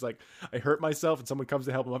takes where he's like, I hurt myself, and someone comes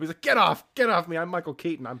to help him up. He's like, get off me. I'm Michael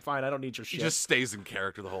Keaton. I'm fine. I don't need your shit. He just stays in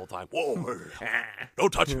character the whole time. Whoa,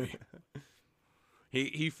 don't touch me.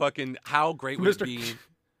 He fucking, how great would it be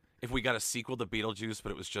if we got a sequel to Beetlejuice,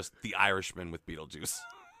 but it was just The Irishman with Beetlejuice?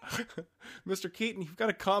 Mr. Keaton, you've got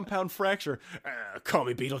a compound fracture. Call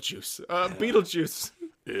me Beetlejuice. Beetlejuice.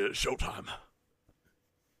 Showtime.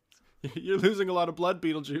 You're losing a lot of blood,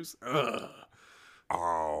 Beetlejuice.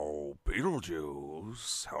 Oh,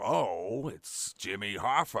 Beetlejuice. Hello, it's Jimmy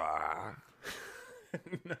Hoffa.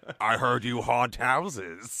 I heard you haunt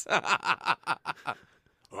houses. I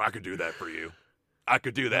could do that for you.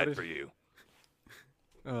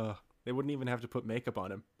 They wouldn't even have to put makeup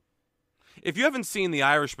on him. If you haven't seen The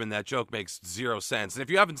Irishman, that joke makes zero sense. And if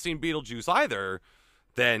you haven't seen Beetlejuice either,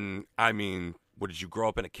 then, I mean, did you grow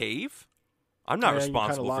up in a cave? I'm not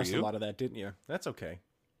responsible for you. You lost a lot of that, didn't you? That's okay.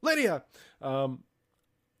 Lydia!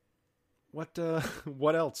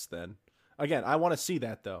 What else, then? Again, I want to see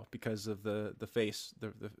that, though, because of the face,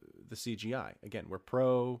 the CGI. Again, we're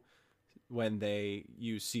pro when they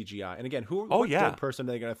use CGI. And again, what third person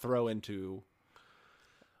are they going to throw into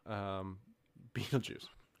Beetlejuice?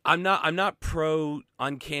 I'm not pro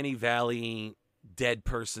Uncanny Valley dead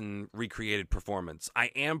person recreated performance. I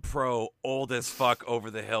am pro old as fuck, over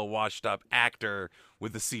the hill, washed up actor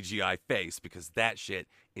with the CGI face, because that shit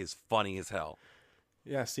is funny as hell.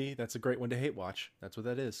 Yeah, see, that's a great one to hate watch. That's what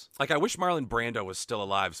that is. Like, I wish Marlon Brando was still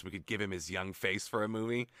alive so we could give him his young face for a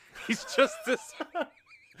movie. He's just this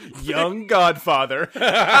young Godfather.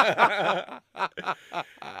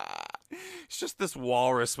 It's just this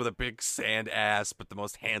walrus with a big sand ass, but the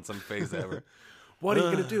most handsome face ever. What are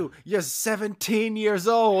you going to do? You're 17 years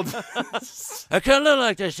old. I can't look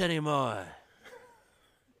like this anymore.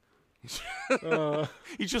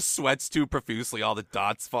 He just sweats too profusely. All the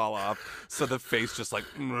dots fall off. So the face just like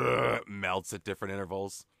melts at different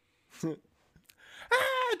intervals.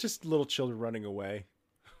 Just little children running away.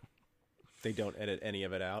 They don't edit any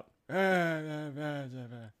of it out.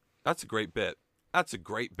 That's a great bit. That's a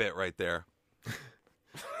great bit right there.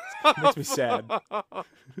 Makes me sad.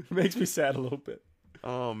 Makes me sad a little bit.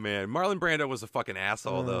 Oh, man. Marlon Brando was a fucking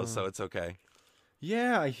asshole, though, so it's okay.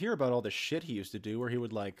 Yeah, I hear about all the shit he used to do where he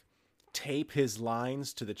would, like, tape his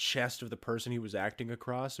lines to the chest of the person he was acting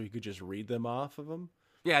across so he could just read them off of him.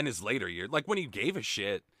 Yeah, in his later years. Like, when he gave a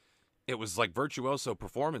shit, it was, like, virtuoso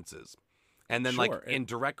performances. And then, like, in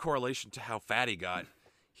direct correlation to how fat he got,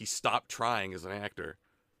 he stopped trying as an actor.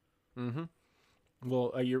 Mm-hmm.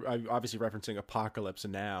 Well, you're obviously referencing Apocalypse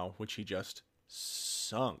Now, which he just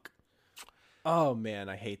sunk. Oh, man,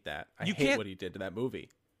 I hate that. I hate what he did to that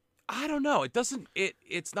movie. I don't know. It doesn't.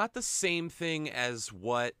 It's not the same thing as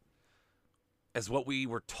what we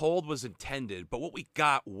were told was intended, but what we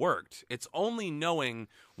got worked. It's only knowing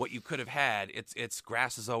what you could have had. It's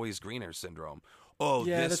grass is always greener syndrome. Oh,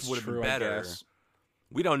 yeah, this would have been better.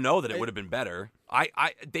 We don't know that it would have been better.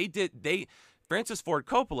 Francis Ford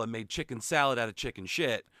Coppola made chicken salad out of chicken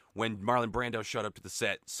shit when Marlon Brando showed up to the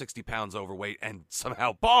set 60 pounds overweight and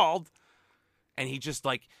somehow bald. And he just,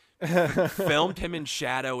 like, filmed him in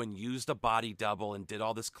shadow and used a body double and did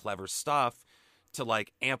all this clever stuff to,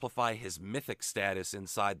 like, amplify his mythic status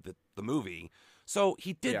inside the movie. So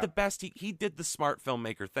he did the best. He did the smart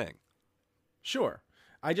filmmaker thing. Sure.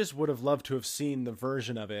 I just would have loved to have seen the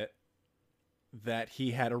version of it that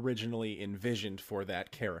he had originally envisioned for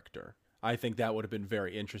that character. I think that would have been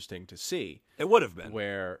very interesting to see. It would have been.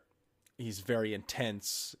 Where he's very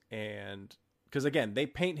intense and... Because, again, they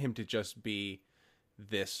paint him to just be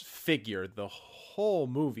this figure. The whole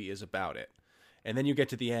movie is about it. And then you get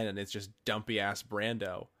to the end, and it's just dumpy-ass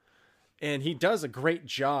Brando. And he does a great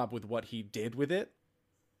job with what he did with it.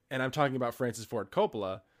 And I'm talking about Francis Ford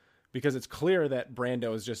Coppola, because it's clear that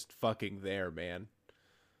Brando is just fucking there, man.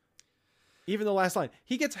 Even the last line,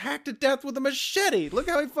 he gets hacked to death with a machete. Look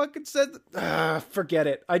how he fucking said, forget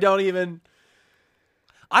it. I don't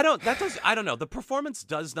know. The performance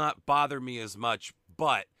does not bother me as much,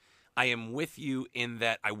 but I am with you in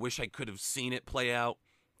that I wish I could have seen it play out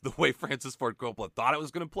the way Francis Ford Coppola thought it was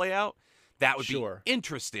going to play out. That would be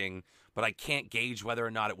interesting, but I can't gauge whether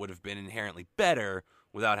or not it would have been inherently better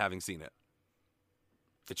without having seen it.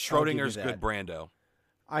 It's Schrodinger's good Brando.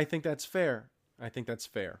 I think that's fair.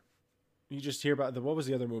 You just hear about what was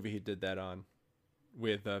the other movie he did that on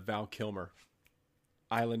with Val Kilmer?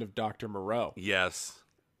 Island of Dr. Moreau. Yes.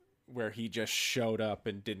 Where he just showed up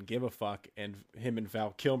and didn't give a fuck, and him and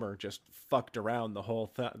Val Kilmer just fucked around the whole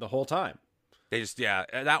time. They just,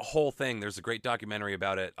 that whole thing. There's a great documentary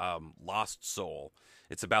about it, Lost Soul.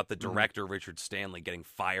 It's about the director, Richard Stanley, getting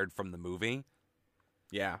fired from the movie.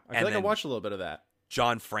 Yeah, I feel like I watched a little bit of that.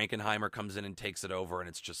 John Frankenheimer comes in and takes it over, and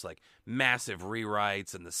it's just like massive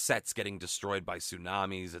rewrites, and the set's getting destroyed by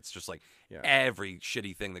tsunamis. It's just like every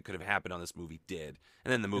shitty thing that could have happened on this movie did.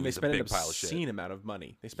 And then the movie's a big pile of shit. They spent an obscene amount of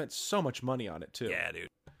money. They spent so much money on it, too. Yeah, dude.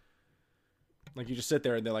 Like, you just sit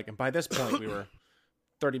there, and they're like, and by this point, we were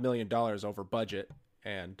 $30 million over budget,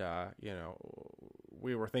 and,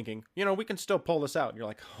 we were thinking, we can still pull this out. And you're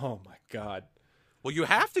like, oh, my God. Well, you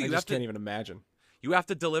have to. I just can't even imagine. You have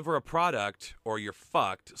to deliver a product or you're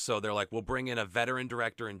fucked. So they're like, we'll bring in a veteran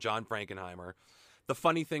director in John Frankenheimer. The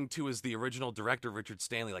funny thing, too, is the original director, Richard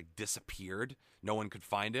Stanley, like, disappeared. No one could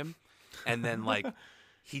find him. And then, like,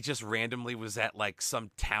 he just randomly was at, like,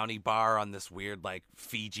 some towny bar on this weird, like,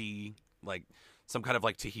 Fiji, like, some kind of,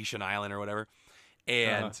 like, Tahitian island or whatever.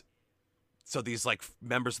 And so these, like,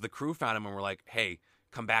 members of the crew found him and were like, hey,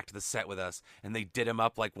 come back to the set with us. And they did him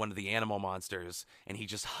up like one of the animal monsters, and he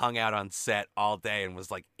just hung out on set all day and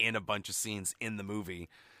was like in a bunch of scenes in the movie,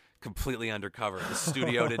 completely undercover. The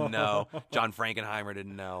studio didn't know. John Frankenheimer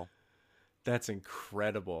didn't know. That's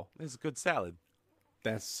incredible. It's a good salad.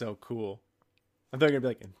 That's so cool. I thought you're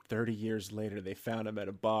gonna be like, and 30 years later they found him at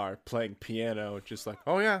a bar playing piano, just like,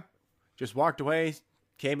 oh yeah, just walked away,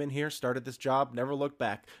 came in here, started this job, never looked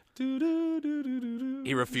back.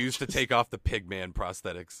 He refused to take off the Pigman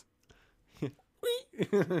prosthetics.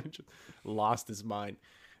 Just lost his mind.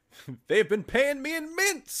 They've been paying me in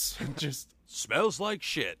mints. Just smells like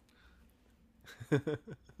shit.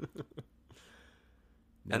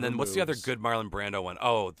 And then what's the other good Marlon Brando one?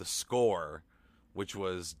 Oh, The Score, which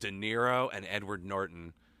was De Niro and Edward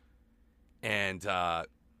Norton. And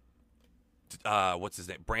what's his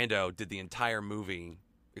name? Brando did the entire movie,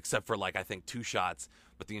 except for like I think 2 shots,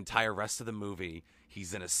 but the entire rest of the movie,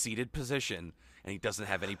 he's in a seated position and he doesn't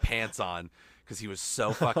have any pants on because he was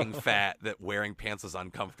so fucking fat that wearing pants was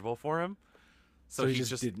uncomfortable for him. So he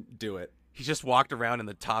just didn't do it. He just walked around in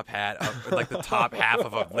the top hat, like the top half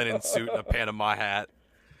of a linen suit and a Panama hat.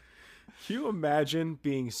 Can you imagine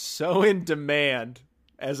being so in demand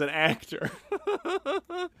as an actor?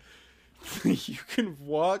 You can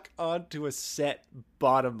walk onto a set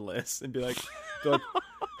bottomless and be like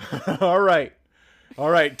all right,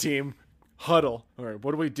 team, huddle. All right,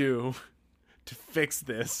 what do we do to fix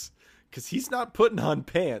this? Because he's not putting on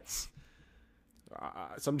pants.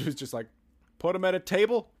 Some dude's just like, put him at a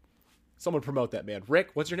table. Someone promote that man.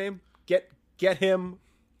 Rick, what's your name? Get him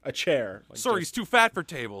a chair. Like, sorry, he's too fat for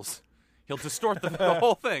tables. He'll distort the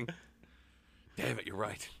whole thing. Damn it, you're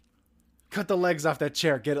right. Cut the legs off that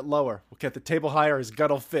chair. Get it lower. We'll get the table higher. His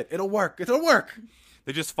gut'll fit. It'll work.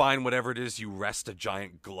 They just find whatever it is you rest a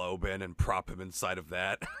giant globe in and prop him inside of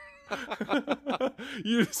that.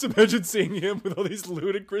 You just imagine seeing him with all these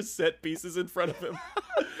ludicrous set pieces in front of him.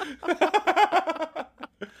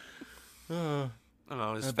 I don't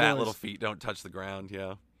know. His fat little feet don't touch the ground.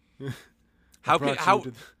 Yeah. How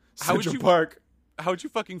would you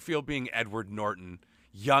fucking feel being Edward Norton?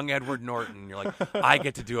 Young Edward Norton. You're like, I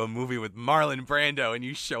get to do a movie with Marlon Brando, and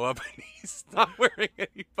you show up and he's not wearing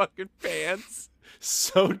any fucking pants.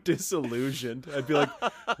 So disillusioned. I'd be like,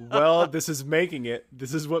 well, this is making it.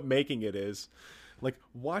 This is what making it is. Like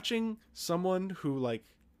watching someone who like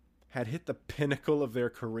had hit the pinnacle of their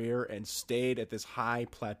career and stayed at this high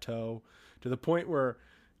plateau to the point where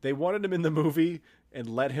they wanted him in the movie and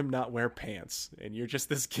let him not wear pants. And you're just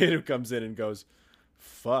this kid who comes in and goes,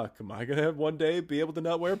 fuck, am I going to have one day be able to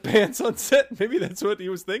not wear pants on set? Maybe that's what he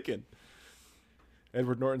was thinking.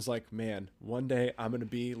 Edward Norton's like, man, one day I'm going to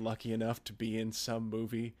be lucky enough to be in some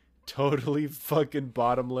movie totally fucking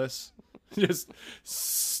bottomless, just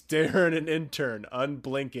staring an intern,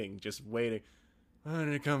 unblinking, just waiting. I'm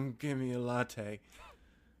going to come give me a latte.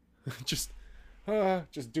 just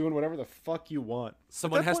doing whatever the fuck you want.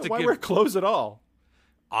 Someone has to why wear clothes at all?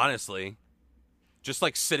 Honestly, just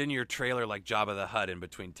like sit in your trailer like Jabba the Hutt in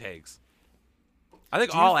between takes. I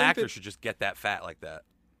think all actors should just get that fat like that.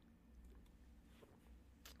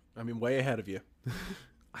 I mean, way ahead of you.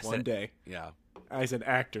 One day. Yeah. I said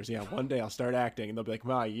actors. Yeah, one day I'll start acting, and they'll be like,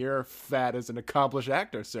 wow, you're fat as an accomplished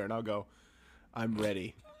actor, sir. And I'll go, I'm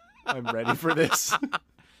ready. I'm ready for this.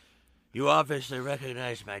 You obviously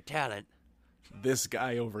recognize my talent. This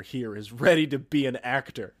guy over here is ready to be an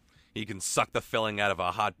actor. He can suck the filling out of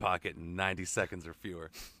a Hot Pocket in 90 seconds or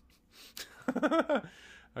fewer.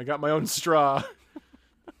 I got my own straw.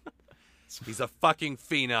 He's a fucking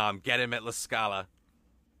phenom. Get him at La Scala.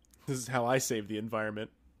 This is how I save the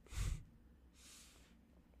environment.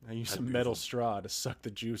 I use a metal straw to suck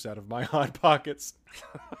the juice out of my Hot Pockets.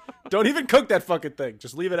 Don't even cook that fucking thing.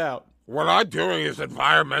 Just leave it out. What I'm doing is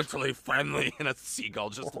environmentally friendly. And a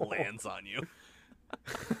seagull just lands on you.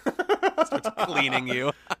 Starts cleaning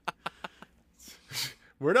you.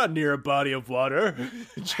 We're not near a body of water.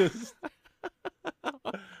 Just...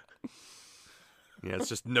 Yeah, it's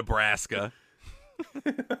just Nebraska.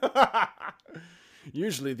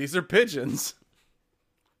 Usually these are pigeons.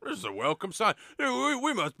 This is a welcome sign.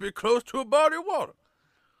 We must be close to a body of water.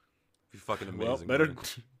 Be fucking amazing. Well,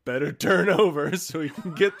 better turn over so you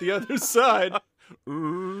can get the other side.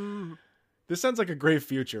 This sounds like a great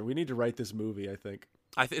future. We need to write this movie, I think.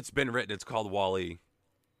 It's been written. It's called Wall-E.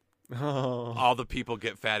 Oh. All the people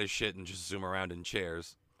get fat as shit and just zoom around in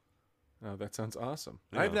chairs. Oh, that sounds awesome.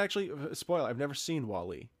 Yeah. I've actually, spoiler, I've never seen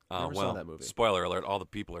Wall-E. Never saw that movie. Spoiler alert, all the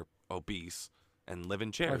people are obese and live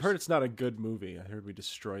in chairs. I've heard it's not a good movie. I heard we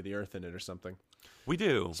destroy the earth in it or something. We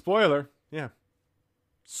do. Spoiler, yeah.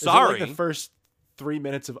 Sorry. Is it like the first 3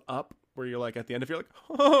 minutes of Up where you're like, at the end of it, you're like,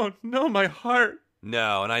 oh, no, my heart.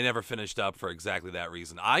 No, and I never finished Up for exactly that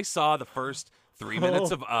reason. I saw the first 3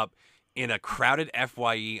 minutes of Up in a crowded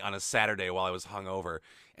FYE on a Saturday while I was hungover,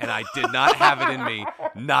 and I did not have it in me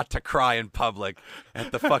not to cry in public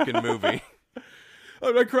at the fucking movie.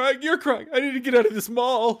 I'm not crying. You're crying. I need to get out of this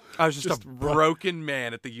mall. I was just a broken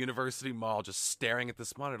man at the University Mall just staring at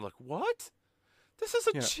this monitor like, what? This is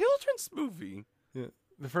a children's movie. Yeah.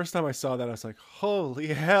 The first time I saw that, I was like, holy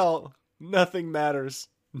hell, nothing matters.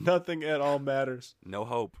 Nothing at all matters. No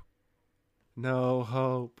hope. No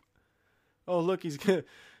hope. Oh, look, he's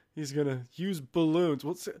gonna use balloons.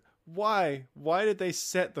 Why did they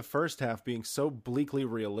set the first half being so bleakly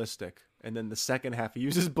realistic, and then the second half he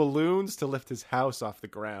uses balloons to lift his house off the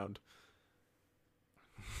ground?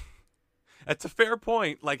 That's a fair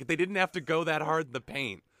point. Like, they didn't have to go that hard in the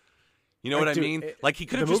paint. You know what I mean? Like, he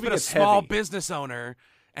could have just been a small business owner,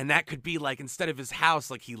 and that could be, like, instead of his house,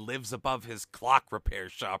 like, he lives above his clock repair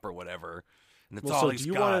shop or whatever. And that's all he's got.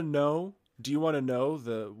 Do you want to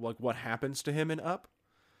know what happens to him in Up?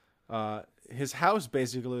 His house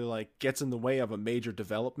basically, like, gets in the way of a major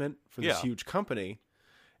development for this huge company,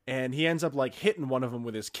 and he ends up, like, hitting one of them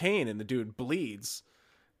with his cane, and the dude bleeds.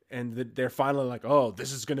 And they're finally like, oh,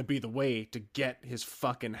 this is going to be the way to get his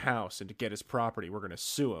fucking house and to get his property. We're going to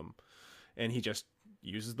sue him. And he just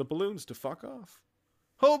uses the balloons to fuck off.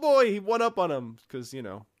 Oh boy, he won up on him because,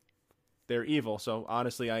 they're evil. So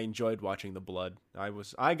honestly, I enjoyed watching the blood.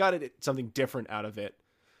 I got something different out of it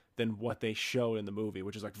than what they showed in the movie,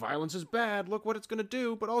 which is like, violence is bad. Look what it's going to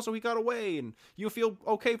do. But also he got away and you feel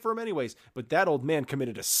okay for him anyways. But that old man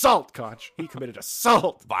committed assault, Koch. He committed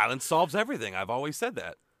assault. Violence solves everything. I've always said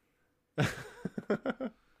that.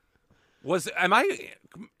 Am I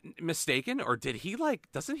mistaken, or did he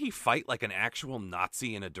doesn't he fight like an actual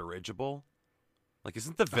Nazi in a dirigible? Like,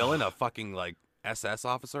 isn't the villain a fucking like SS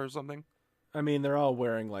officer or something? I mean, they're all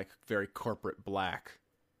wearing like very corporate black.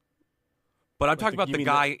 But I'm talking about the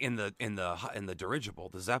guy in the dirigible,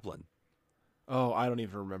 the Zeppelin. Oh, I don't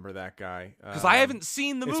even remember that guy. Because I haven't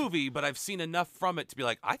seen the movie, but I've seen enough from it to be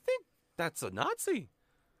like, I think that's a Nazi.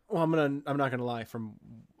 Well, I'm not gonna lie.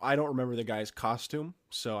 I don't remember the guy's costume,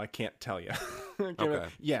 so I can't tell you. Okay.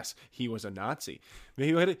 Yes, he was a Nazi.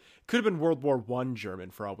 He could have been World War I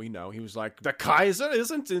German for all we know. He was like, the Kaiser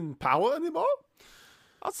isn't in power anymore.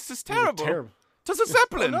 Oh, this is terrible. It's a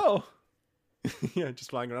Zeppelin. Oh, no. Yeah, just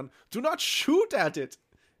flying around. Do not shoot at it.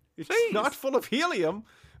 It's not full of helium.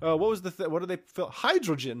 What was what do they fill?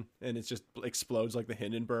 Hydrogen, and it just explodes like the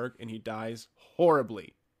Hindenburg, and he dies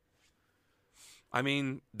horribly. I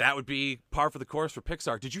mean, that would be par for the course for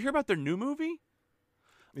Pixar. Did you hear about their new movie?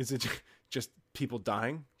 Is it just people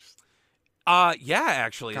dying? Yeah,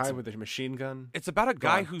 actually. Guy with a machine gun? It's about a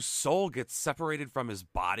guy whose soul gets separated from his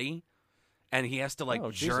body, and he has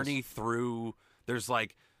to, journey through... There's,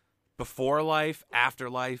 before life,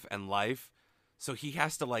 afterlife, and life. So he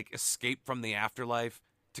has to, escape from the afterlife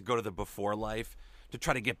to go to the before life to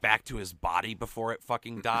try to get back to his body before it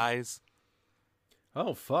fucking dies.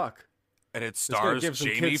 Oh, fuck. And it stars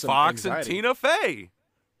Jamie Foxx and Tina Fey.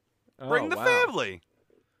 Bring the family.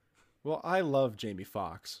 Well, I love Jamie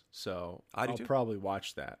Foxx, so I'll probably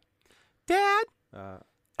watch that. Dad,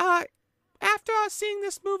 after seeing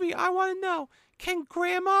this movie, I want to know, can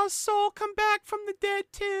Grandma's soul come back from the dead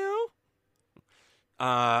too?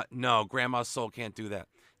 No, Grandma's soul can't do that.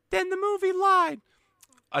 Then the movie lied.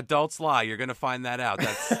 Adults lie. You're going to find that out.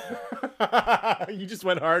 That's You just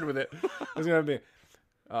went hard with it. It's going to be...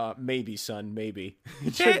 maybe, son, maybe.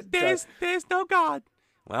 There's no God.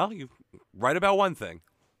 Well, you right about one thing.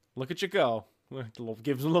 Look at you go.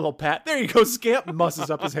 Gives him a little pat. There you go, Scamp. Musses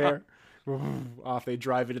up his hair. Off they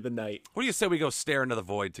drive into the night. What do you say we go stare into the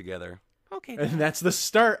void together? Okay. And that's the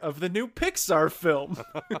start of the new Pixar film.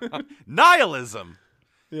 Nihilism.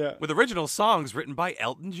 Yeah. With original songs written by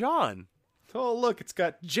Elton John. Oh, look, it's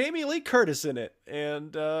got Jamie Lee Curtis in it.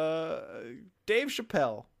 And Dave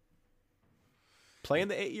Chappelle. Playing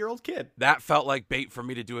the 8-year-old kid. That felt like bait for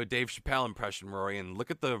me to do a Dave Chappelle impression, Rory, and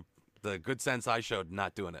look at the good sense I showed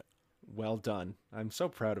not doing it. Well done. I'm so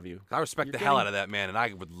proud of you. I respect the hell out of that man, and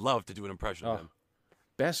I would love to do an impression of him.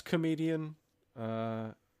 Best comedian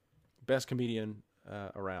around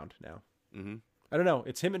now. Mm-hmm. I don't know.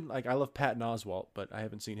 It's him and, I love Patton Oswalt, but I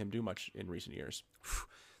haven't seen him do much in recent years.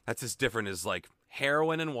 That's as different as,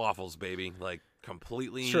 heroin and waffles, baby.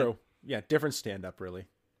 Completely... True. Yeah, different stand-up, really.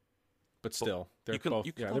 But still, they're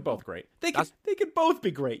both great. They could both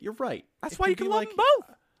be great. You're right. That's why you can love them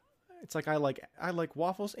both. It's like I like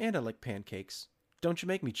waffles and I like pancakes. Don't you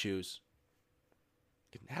make me choose.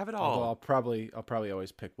 You can have it all. Although I'll probably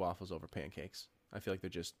always pick waffles over pancakes. I feel like they're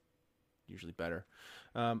just usually better.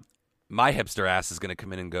 My hipster ass is gonna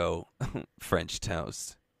come in and go French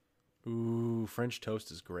toast. Ooh, French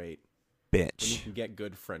toast is great. Bitch. When you can get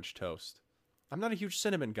good French toast. I'm not a huge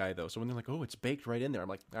cinnamon guy, though, so when they're like, oh, it's baked right in there, I'm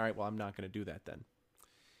like, all right, well, I'm not going to do that then.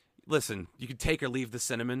 Listen, you can take or leave the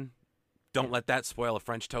cinnamon. Don't let that spoil a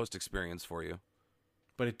French toast experience for you.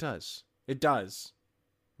 But it does. It does.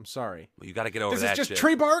 I'm sorry. Well, you got to get over that shit. This is just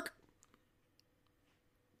tree bark?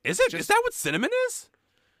 Is it? Is that what cinnamon is?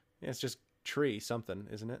 Yeah, it's just tree something,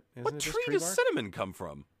 isn't it? What tree does cinnamon come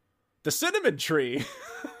from? The cinnamon tree.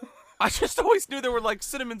 I just always knew there were like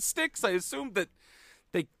cinnamon sticks. I assumed that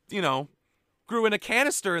they, grew in a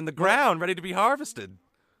canister in the ground, ready to be harvested.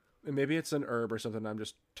 Maybe it's an herb or something. I'm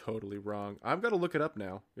just totally wrong. I've got to look it up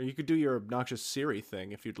now. You could do your obnoxious Siri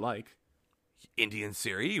thing if you'd like. Indian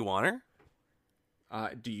Siri, you want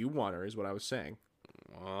her? Do you want her, is what I was saying.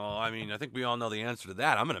 Well, I mean, I think we all know the answer to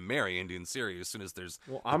that. I'm going to marry Indian Siri as soon as there's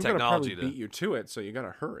I'm the technology gonna probably beat you to it, so you got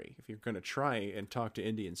to hurry if you're going to try and talk to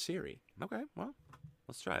Indian Siri. Okay, well,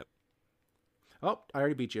 let's try it. Oh, I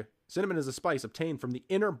already beat you. Cinnamon is a spice obtained from the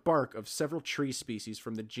inner bark of several tree species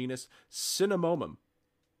from the genus Cinnamomum.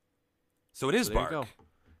 So it is bark. You go.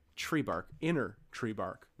 Tree bark. Inner tree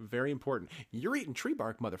bark. Very important. You're eating tree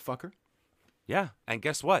bark, motherfucker. Yeah, and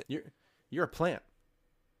guess what? You're a plant.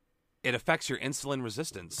 It affects your insulin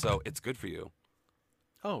resistance, so it's good for you.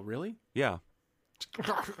 Oh, really? Yeah.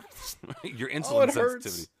 Your insulin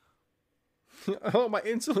sensitivity. Oh, my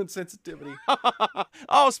insulin sensitivity.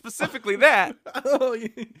 Oh, specifically that. Oh,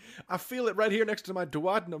 I feel it right here next to my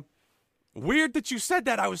duodenum. Weird that you said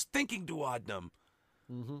that. I was thinking duodenum.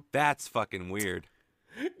 Mm-hmm. That's fucking weird.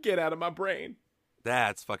 Get out of my brain.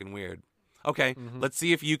 That's fucking weird. Okay, Let's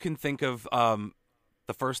see if you can think of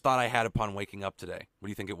the first thought I had upon waking up today. What do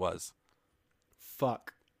you think it was?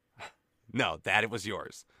 Fuck. No, that it was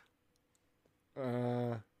yours.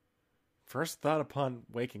 First thought upon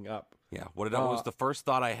waking up. Yeah, what was the first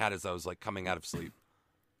thought I had as I was like coming out of sleep?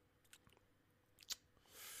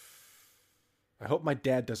 I hope my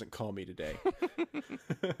dad doesn't call me today.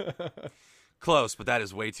 Close, but that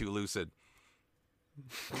is way too lucid.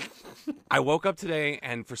 I woke up today,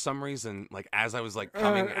 and for some reason, like as I was like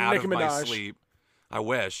coming out of my sleep, I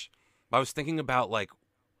was thinking about like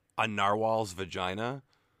a narwhal's vagina,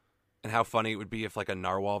 and how funny it would be if like a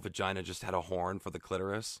narwhal vagina just had a horn for the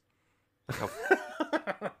clitoris.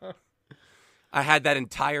 I had that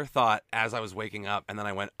entire thought as I was waking up, and then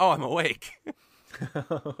I went, "Oh, I'm awake."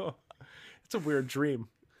 It's a weird dream.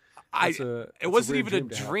 It wasn't even a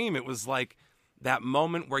dream. It was like that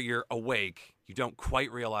moment where you're awake, you don't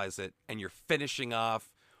quite realize it, and you're finishing off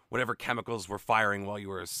whatever chemicals were firing while you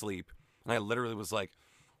were asleep. And I literally was like,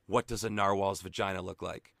 what does a narwhal's vagina look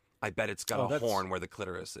like? I bet it's got a horn where the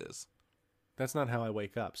clitoris is. That's not how I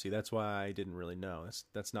wake up. See, that's why I didn't really know.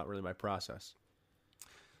 That's not really my process.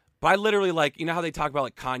 But I literally, like, you know how they talk about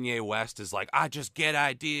like Kanye West is like, I just get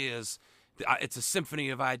ideas. It's a symphony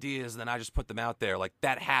of ideas, and then I just put them out there. Like,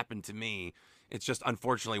 that happened to me. It just,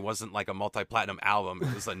 unfortunately, wasn't like a multi-platinum album.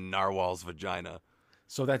 It was a narwhal's vagina.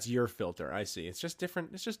 So that's your filter. I see. It's just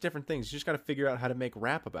different. It's just different things. You just got to figure out how to make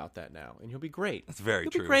rap about that now, and you'll be great. That's very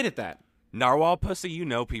true. You'll be great at that. Narwhal pussy, you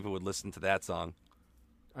know people would listen to that song.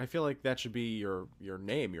 I feel like that should be your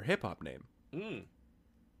name, your hip-hop name.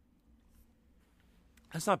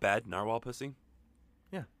 That's not bad. Narwhal pussy.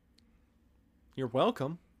 Yeah. You're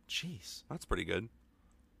welcome. Jeez. That's pretty good.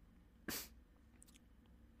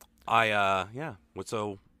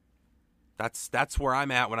 So that's where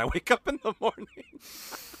I'm at when I wake up in the morning.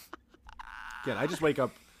 Again, I just wake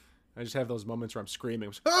up. I just have those moments where I'm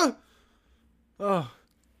screaming. Ah! Oh.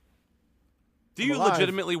 Do you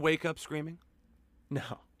legitimately wake up screaming? No.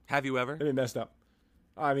 Have you ever? I mean, messed up.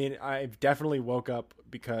 I mean, I definitely woke up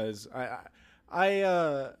because I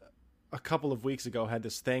a couple of weeks ago had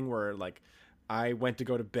this thing where like I went to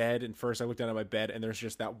go to bed, and first I looked down at my bed, and there's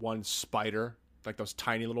just that one spider, like those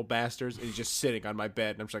tiny little bastards, and he's just sitting on my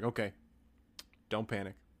bed, and I'm just like, okay, don't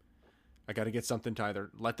panic. I got to get something to either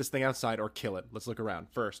let this thing outside or kill it. Let's look around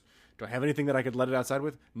first. Do I have anything that I could let it outside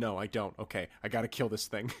with? No, I don't. Okay, I got to kill this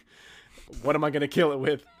thing. What am I going to kill it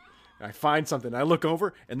with? I find something. I look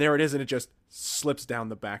over, and there it is, and it just slips down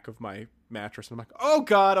the back of my mattress. And I'm like, oh,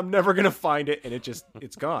 God, I'm never going to find it. And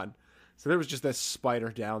it's gone. So there was just this spider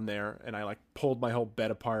down there, and I, like, pulled my whole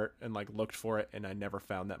bed apart and, like, looked for it, and I never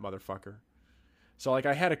found that motherfucker. So, like,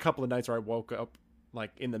 I had a couple of nights where I woke up,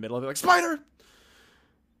 like, in the middle of it, like, spider!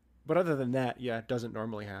 But other than that, yeah, it doesn't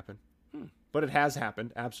normally happen. But it has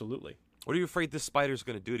happened, absolutely. What are you afraid this spider's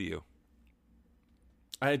going to do to you?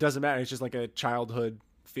 It doesn't matter. It's just like a childhood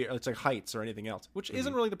fear. It's like heights or anything else, which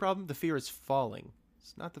isn't really the problem. The fear is falling.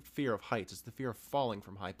 It's not the fear of heights. It's the fear of falling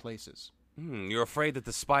from high places. You're afraid that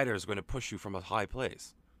the spider is going to push you from a high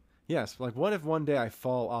place. Yes. Like, what if one day I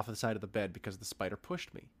fall off the side of the bed because the spider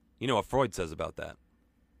pushed me? You know what Freud says about that?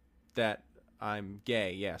 That I'm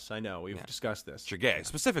gay. Yes, I know. We've discussed this. You're gay,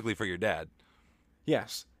 specifically for your dad.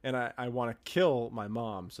 Yes. And I want to kill my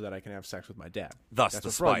mom so that I can have sex with my dad. Thus That's the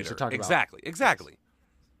what Freud used spider. to talk Exactly. about. Exactly.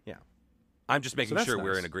 Yeah. I'm just making sure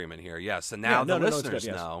we're nice. in agreement here. Yes. And now the listeners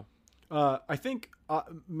good, yes. know I think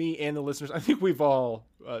me and the listeners, I think we've all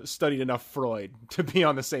studied enough Freud to be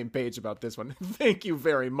on the same page about this one. Thank you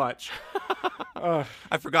very much. I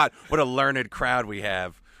forgot what a learned crowd we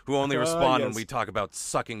have who only respond yes. when we talk about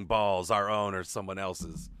sucking balls, our own or someone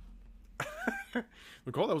else's.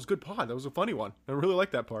 Nicole, that was a good pod. That was a funny one. I really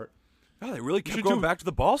like that part. Oh, they really kept going back to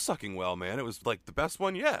the ball sucking well, man. It was like the best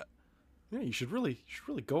one yet. Yeah, you should really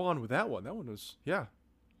go on with that one. That one was, yeah.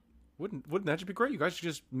 Wouldn't that just be great? You guys should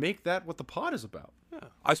just make that what the pod is about. Yeah.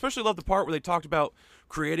 I especially love the part where they talked about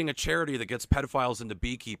creating a charity that gets pedophiles into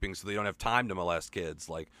beekeeping so they don't have time to molest kids.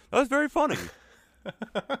 Like, that was very funny.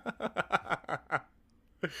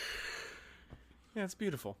 Yeah, it's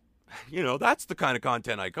beautiful. You know, that's the kind of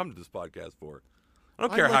content I come to this podcast for. I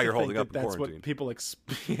don't care how you're holding up in quarantine. What people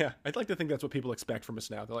yeah, I'd like to think that's what people expect from us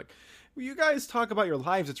now. They're like, well, you guys talk about your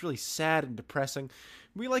lives. It's really sad and depressing.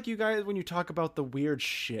 We like you guys when you talk about the weird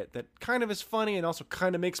shit that kind of is funny and also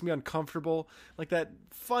kind of makes me uncomfortable. Like that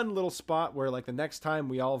fun little spot where, like, the next time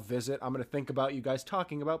we all visit, I'm going to think about you guys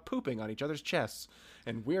talking about pooping on each other's chests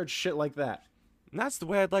and weird shit like that. And that's the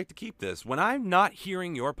way I'd like to keep this. When I'm not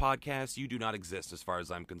hearing your podcast, you do not exist as far as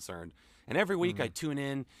I'm concerned. And every week I tune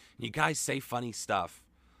in, and you guys say funny stuff.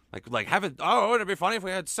 Like have it, wouldn't it be funny if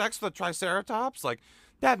we had sex with a triceratops? Like,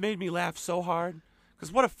 that made me laugh so hard.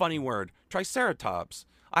 Because what a funny word. Triceratops.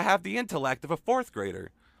 I have the intellect of a 4th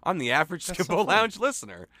grader. I'm the average Skippo Lounge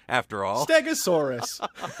listener, after all. Stegosaurus.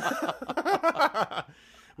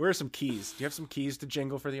 Where are some keys? Do you have some keys to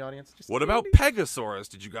jingle for the audience? What about Pegasaurus?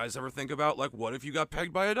 Did you guys ever think about, like, what if you got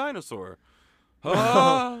pegged by a dinosaur?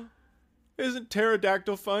 Isn't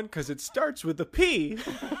pterodactyl fun? Because it starts with a P.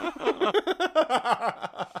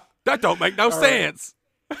 That don't make no sense.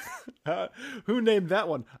 Who named that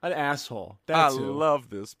one? An asshole. That's who. Love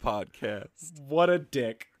this podcast. What a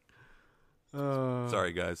dick.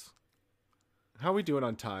 Sorry, guys. How are we doing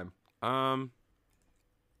on time?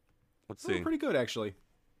 Let's see. Pretty good, actually.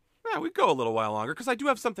 Yeah, we go a little while longer because I do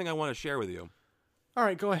have something I want to share with you. All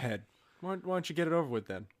right, go ahead. Why don't you get it over with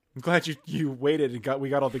then? I'm glad you waited and we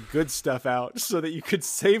got all the good stuff out so that you could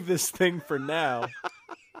save this thing for now.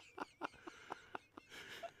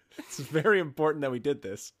 It's very important that we did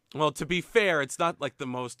this. Well, to be fair, it's not like the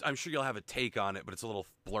most... I'm sure you'll have a take on it, but it's a little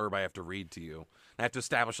blurb I have to read to you. I have to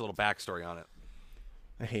establish a little backstory on it.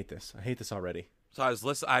 I hate this. I hate this already. So I was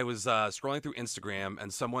scrolling through Instagram,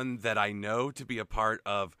 and someone that I know to be a part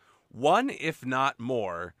of one, if not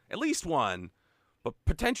more, at least one, but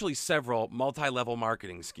potentially several multi-level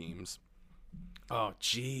marketing schemes. Oh,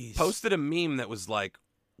 jeez. Posted a meme that was like,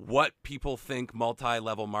 what people think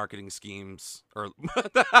multi-level marketing schemes, or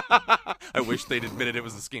I wish they'd admitted it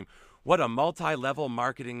was a scheme. What a multi-level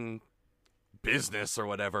marketing business or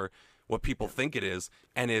whatever, what people think it is.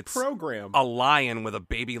 And it's program. A lion with a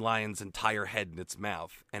baby lion's entire head in its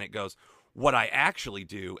mouth. And it goes, what I actually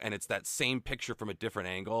do, and it's that same picture from a different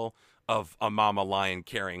angle of a mama lion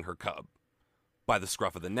carrying her cub by the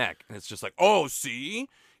scruff of the neck. And it's just like, oh, see?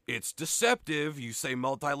 It's deceptive. You say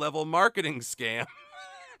multi-level marketing scam.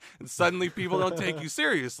 And suddenly people don't take you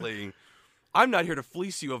seriously. I'm not here to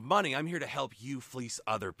fleece you of money. I'm here to help you fleece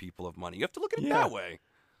other people of money. You have to look at it that way.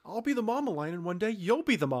 I'll be the mama lion, and one day you'll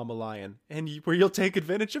be the mama lion, and where you'll take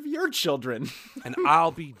advantage of your children. And I'll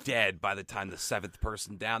be dead by the time the 7th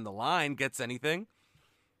person down the line gets anything.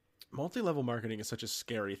 Multi-level marketing is such a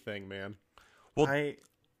scary thing, man. Well,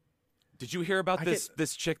 did you hear about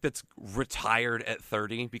this chick that's retired at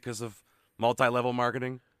 30 because of multi-level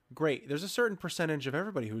marketing? Great. There's a certain percentage of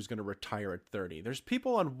everybody who's going to retire at 30. There's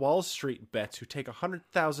people on Wall Street bets who take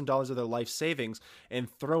 $100,000 of their life savings and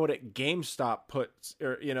throw it at GameStop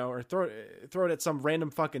or throw it at some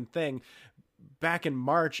random fucking thing back in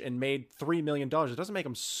March and made $3 million. It doesn't make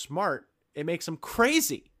them smart. It makes them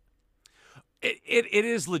crazy. It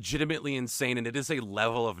is legitimately insane, and it is a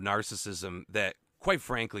level of narcissism that, quite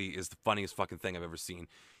frankly, is the funniest fucking thing I've ever seen.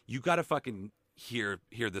 You got to fucking hear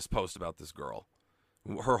this post about this girl.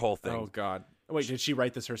 Her whole thing. Oh, God. Wait, did she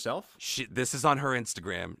write this herself? This is on her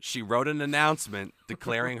Instagram. She wrote an announcement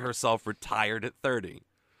declaring herself retired at 30.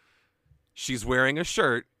 She's wearing a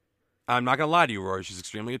shirt. I'm not going to lie to you, Rory. She's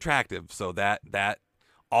extremely attractive. So that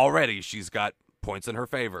already she's got points in her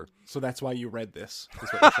favor. So that's why you read this.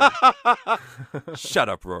 Shut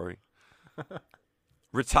up, Rory.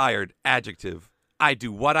 Retired, adjective. I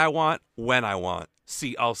do what I want, when I want.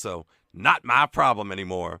 See also, not my problem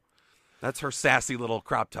anymore. That's her sassy little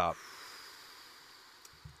crop top.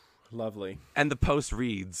 Lovely. And the post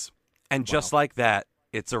reads, and just like that,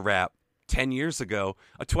 it's a wrap. 10 years ago,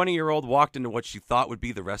 a 20-year-old walked into what she thought would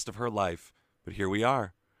be the rest of her life. But here we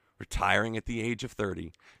are, retiring at the age of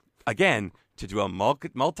 30. Again, to do a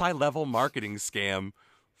multi-level marketing scam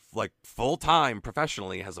like full-time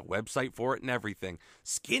professionally, has a website for it and everything.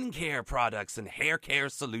 Skincare products and hair care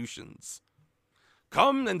solutions.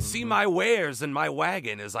 Come and see my wares in my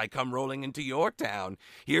wagon as I come rolling into your town.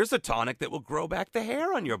 Here's a tonic that will grow back the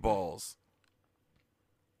hair on your balls.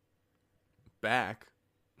 Back?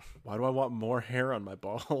 Why do I want more hair on my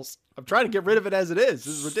balls? I'm trying to get rid of it as it is.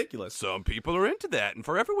 This is ridiculous. Some people are into that, and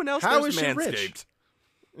for everyone else, How there's is she Manscaped.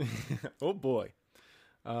 rich? Oh, boy.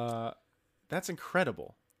 That's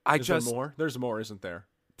incredible. There more? There's more, isn't there?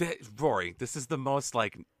 Rory, this is the most,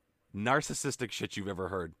 like, narcissistic shit you've ever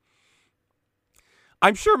heard.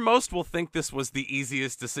 I'm sure most will think this was the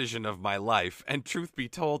easiest decision of my life, and truth be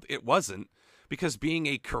told, it wasn't, because being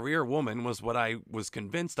a career woman was what I was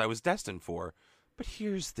convinced I was destined for. But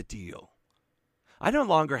here's the deal. I no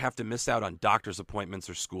longer have to miss out on doctor's appointments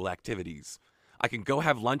or school activities. I can go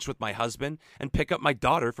have lunch with my husband and pick up my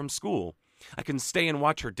daughter from school. I can stay and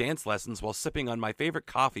watch her dance lessons while sipping on my favorite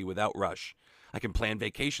coffee without rush. I can plan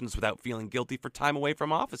vacations without feeling guilty for time away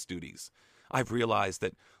from office duties. I've realized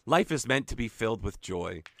that life is meant to be filled with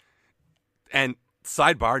joy. And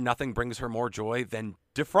sidebar, nothing brings her more joy than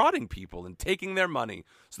defrauding people and taking their money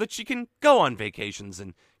so that she can go on vacations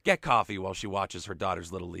and get coffee while she watches her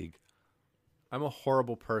daughter's Little League. I'm a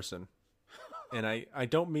horrible person. And I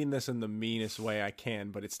don't mean this in the meanest way I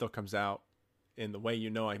can, but it still comes out in the way you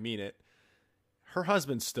know I mean it. Her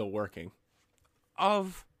husband's still working.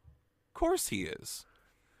 Of course he is.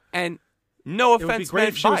 And no offense, it would be great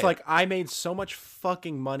if she by was it. like, I made so much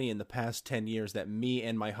fucking money in the past 10 years that me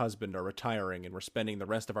and my husband are retiring and we're spending the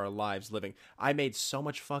rest of our lives living. I made so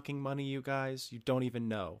much fucking money, you guys. You don't even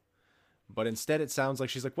know. But instead it sounds like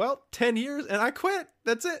she's like, well, 10 years and I quit.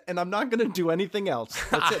 That's it. And I'm not going to do anything else.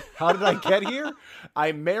 That's it. How did I get here?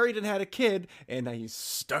 I married and had a kid and he's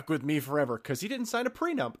stuck with me forever because he didn't sign a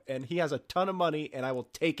prenup and he has a ton of money and I will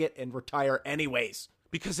take it and retire anyways.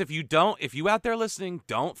 Because if you out there listening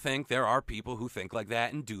don't think there are people who think like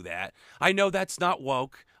that and do that, I know that's not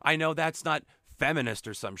woke. I know that's not feminist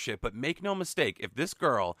or some shit, but make no mistake, if this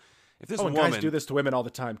woman, guys do this to women all the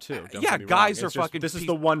time too. Yeah, guys are fucking. This is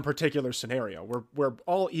the one particular scenario. We're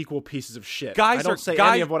all equal pieces of shit. I don't say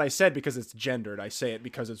any of what I said because it's gendered. I say it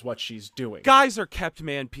because it's what she's doing. Guys are kept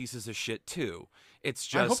man pieces of shit too. It's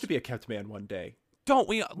just. I hope to be a kept man one day. Don't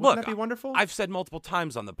we? Wouldn't Look, that be wonderful? I've said multiple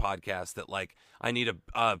times on the podcast that like I need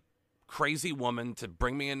a crazy woman to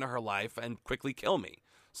bring me into her life and quickly kill me.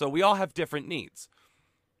 So we all have different needs.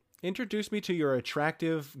 Introduce me to your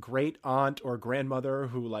attractive great aunt or grandmother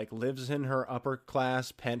who like lives in her upper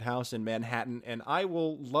class penthouse in Manhattan, and I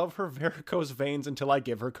will love her varicose veins until I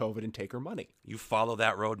give her COVID and take her money. You follow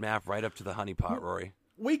that roadmap right up to the honeypot, Rory.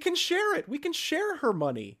 We can share it. We can share her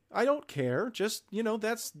money. I don't care. Just,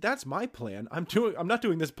 that's my plan. I'm not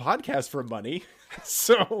doing this podcast for money.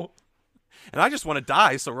 So, and I just want to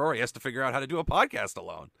die, so Rory has to figure out how to do a podcast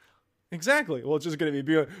alone. Exactly. Well, it's just going to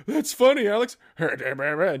be like, that's funny, Alex.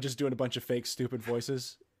 And just doing a bunch of fake, stupid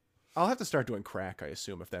voices. I'll have to start doing crack, I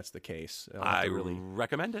assume, if that's the case. I really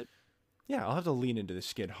recommend it. Yeah, I'll have to lean into this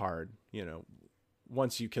skid hard,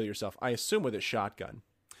 once you kill yourself. I assume with a shotgun,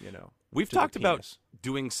 We've talked about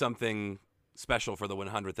doing something special for the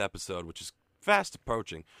 100th episode, which is fast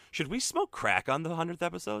approaching. Should we smoke crack on the 100th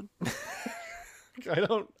episode? I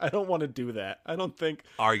don't want to do that. I don't think.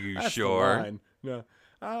 Are you sure? No.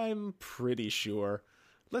 I'm pretty sure.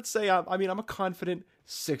 Let's say I'm a confident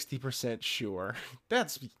 60% sure.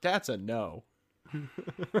 That's a no.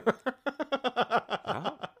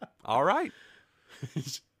 Oh, all right.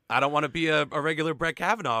 I don't want to be a regular Brett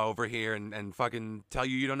Kavanaugh over here and fucking tell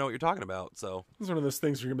you don't know what you're talking about. So it's one of those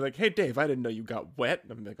things where you're gonna be like, "Hey, Dave, I didn't know you got wet."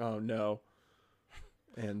 And I'm like, "Oh no,"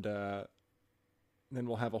 and then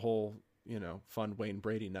we'll have a whole fun Wayne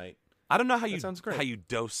Brady night. I don't know how you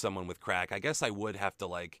dose someone with crack. I guess I would have to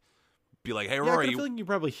be like, hey, Rory. I have a feeling you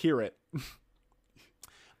probably hear it.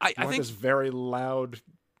 I think this very loud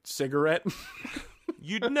cigarette.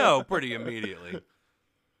 You'd know pretty immediately.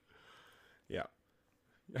 Yeah.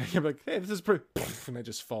 You're like, hey, this is pretty, and I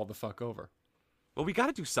just fall the fuck over. Well, we got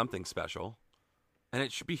to do something special, and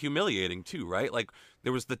it should be humiliating too, right? Like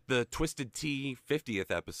there was the Twisted Tea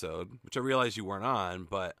 50th episode, which I realize you weren't on,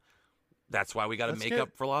 but. That's why we got to make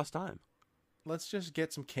up for lost time. Let's just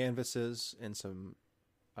get some canvases and some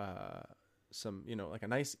like a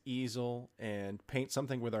nice easel and paint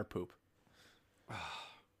something with our poop.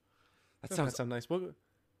 That sounds nice.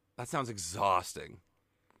 That sounds exhausting.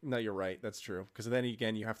 No, you're right. That's true. Because then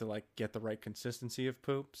again, you have to get the right consistency of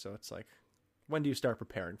poop. So it's like, when do you start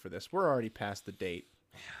preparing for this? We're already past the date.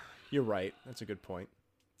 You're right. That's a good point.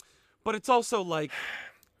 But it's also like.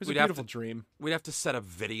 It was a beautiful dream. We'd have to set up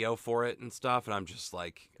video for it and stuff, and I'm just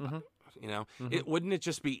like, You know, wouldn't it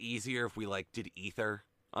just be easier if we like did ether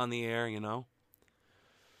on the air? You know,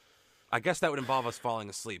 I guess that would involve us falling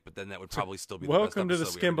asleep, but then that would probably still be the best Welcome to the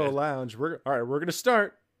Skimbo Lounge. We're gonna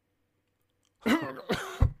start.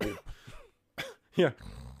 Yeah.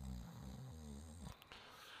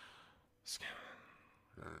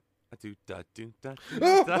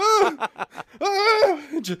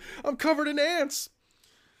 I'm covered in ants.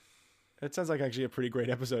 It sounds like actually a pretty great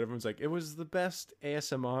episode. Everyone's like, it was the best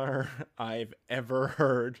ASMR I've ever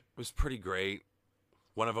heard. It was pretty great.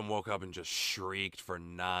 One of them woke up and just shrieked for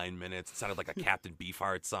 9 minutes. It sounded like a Captain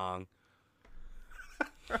Beefheart song.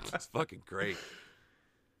 It's fucking great.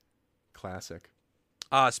 Classic.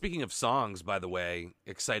 Speaking of songs, by the way,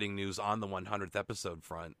 exciting news on the 100th episode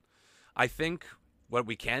front. I think what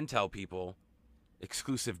we can tell people,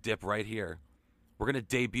 exclusive dip right here, we're going to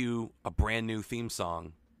debut a brand new theme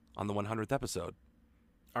song on the 100th episode.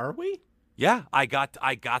 Are we? Yeah, I got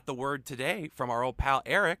the word today from our old pal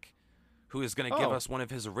Eric, who is going to give us one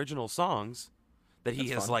of his original songs that he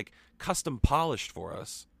has like custom polished for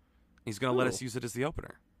us. He's going to let us use it as the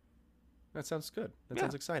opener. That sounds good. That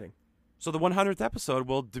sounds exciting. So the 100th episode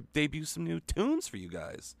will debut some new tunes for you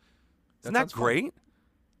guys. Isn't that great? Fun.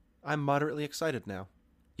 I'm moderately excited now.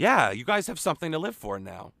 Yeah, you guys have something to live for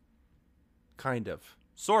now. Kind of.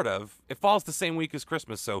 Sort of. It falls the same week as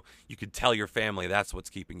Christmas, so you could tell your family that's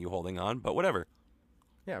what's keeping you holding on, but whatever.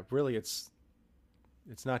 Yeah, really, it's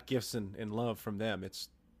not gifts and love from them. It's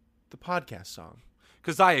the podcast song.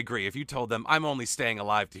 Because I agree. If you told them, I'm only staying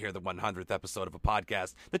alive to hear the 100th episode of a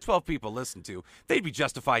podcast that 12 people listen to, they'd be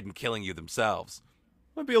justified in killing you themselves.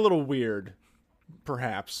 Might be a little weird,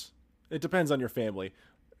 perhaps. It depends on your family.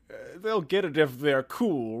 They'll get it if they're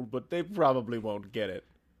cool, but they probably won't get it.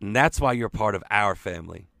 And that's why you're part of our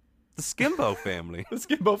family. The Skimbo family. The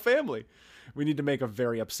Skimbo family. We need to make a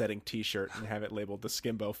very upsetting t-shirt and have it labeled the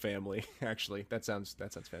Skimbo family. Actually, that sounds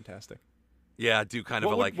fantastic. Yeah, do kind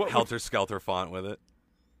of helter-skelter font with it.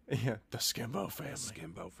 Yeah, the Skimbo family. The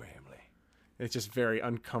Skimbo family. It's just very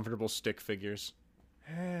uncomfortable stick figures.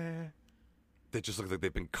 They just look like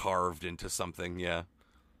they've been carved into something, yeah.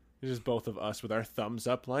 It's just both of us with our thumbs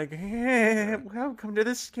up like, hey, welcome to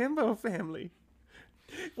the Skimbo family.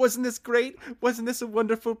 Wasn't this great? Wasn't this a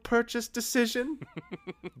wonderful purchase decision?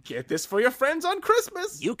 Get this for your friends on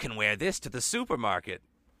Christmas. You can wear this to the supermarket.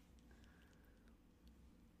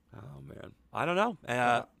 Oh, man. I don't know.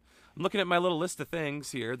 I'm looking at my little list of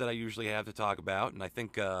things here that I usually have to talk about, and I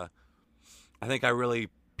think I really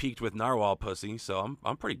peaked with Narwhal Pussy, so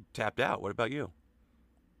I'm pretty tapped out. What about you?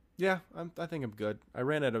 Yeah, I think I'm good. I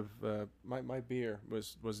ran out of my beer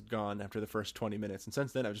was gone after the first 20 minutes, and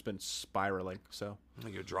since then I've just been spiraling. So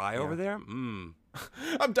you're dry over there? I'm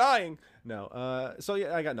dying. No. So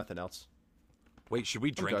yeah, I got nothing else. Wait, should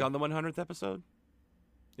we drink on the 100th episode?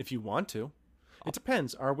 If you want to. It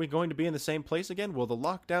depends. Are we going to be in the same place again? Will the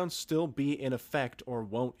lockdown still be in effect, or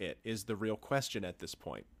won't it? Is the real question at this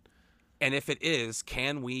point. And if it is,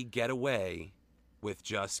 can we get away with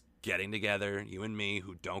just getting together, you and me,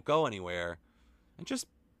 who don't go anywhere, and just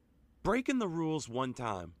breaking the rules one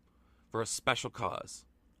time for a special cause?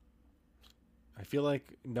 I feel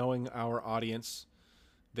like, knowing our audience,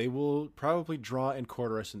 they will probably draw and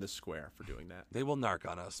quarter us in the square for doing that. They will narc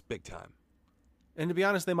on us big time. And to be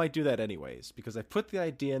honest, they might do that anyways, because I put the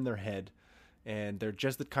idea in their head, and they're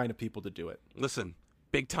just the kind of people to do it. Listen,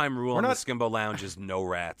 big time rule on the Skimbo Lounge is no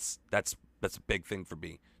rats. That's a big thing for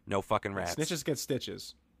me. No fucking rats. Snitches get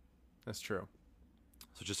stitches. That's true.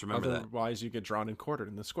 So just remember that. Otherwise, you get drawn and quartered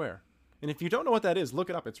in the square. And if you don't know what that is, look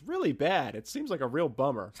it up. It's really bad. It seems like a real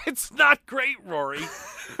bummer. It's not great, Rory.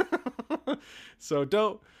 So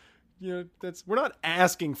don't, we're not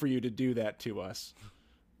asking for you to do that to us.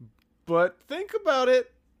 But think about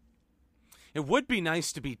it. It would be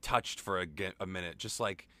nice to be touched for a minute. Just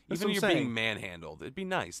like, even if you're being manhandled. It'd be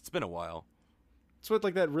nice. It's been a while. It's what,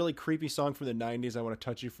 like that really creepy song from the 90s, I Want to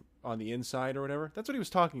Touch You on the Inside or whatever. That's what he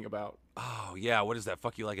was talking about. Oh, yeah. What is that?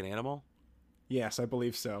 Fuck you like an animal? Yes, I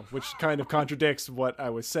believe so. Which kind of contradicts what I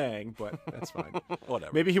was saying, but that's fine.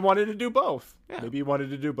 Whatever. Maybe he wanted to do both. Yeah. Maybe he wanted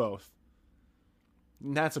to do both.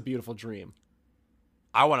 And that's a beautiful dream.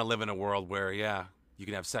 I want to live in a world where, you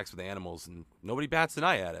can have sex with animals and nobody bats an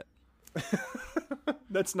eye at it.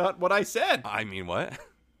 That's not what I said. I mean, what?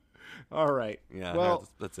 All right. Yeah, well,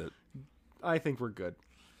 that's it. I think we're good.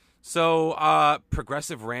 So,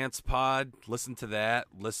 Progressive Rants Pod, listen to that.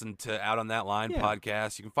 Listen to Out on That Line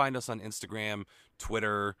podcast. You can find us on Instagram,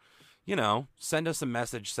 Twitter. Send us a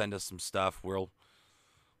message, send us some stuff. We'll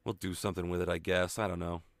do something with it, I guess. I don't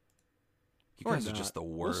know. You guys are just the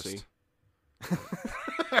worst. We'll see.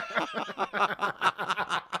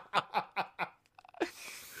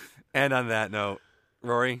 And on that note,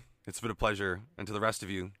 Rory, it's been a pleasure. And to the rest of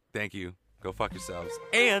you, thank you. Go fuck yourselves.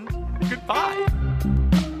 And goodbye.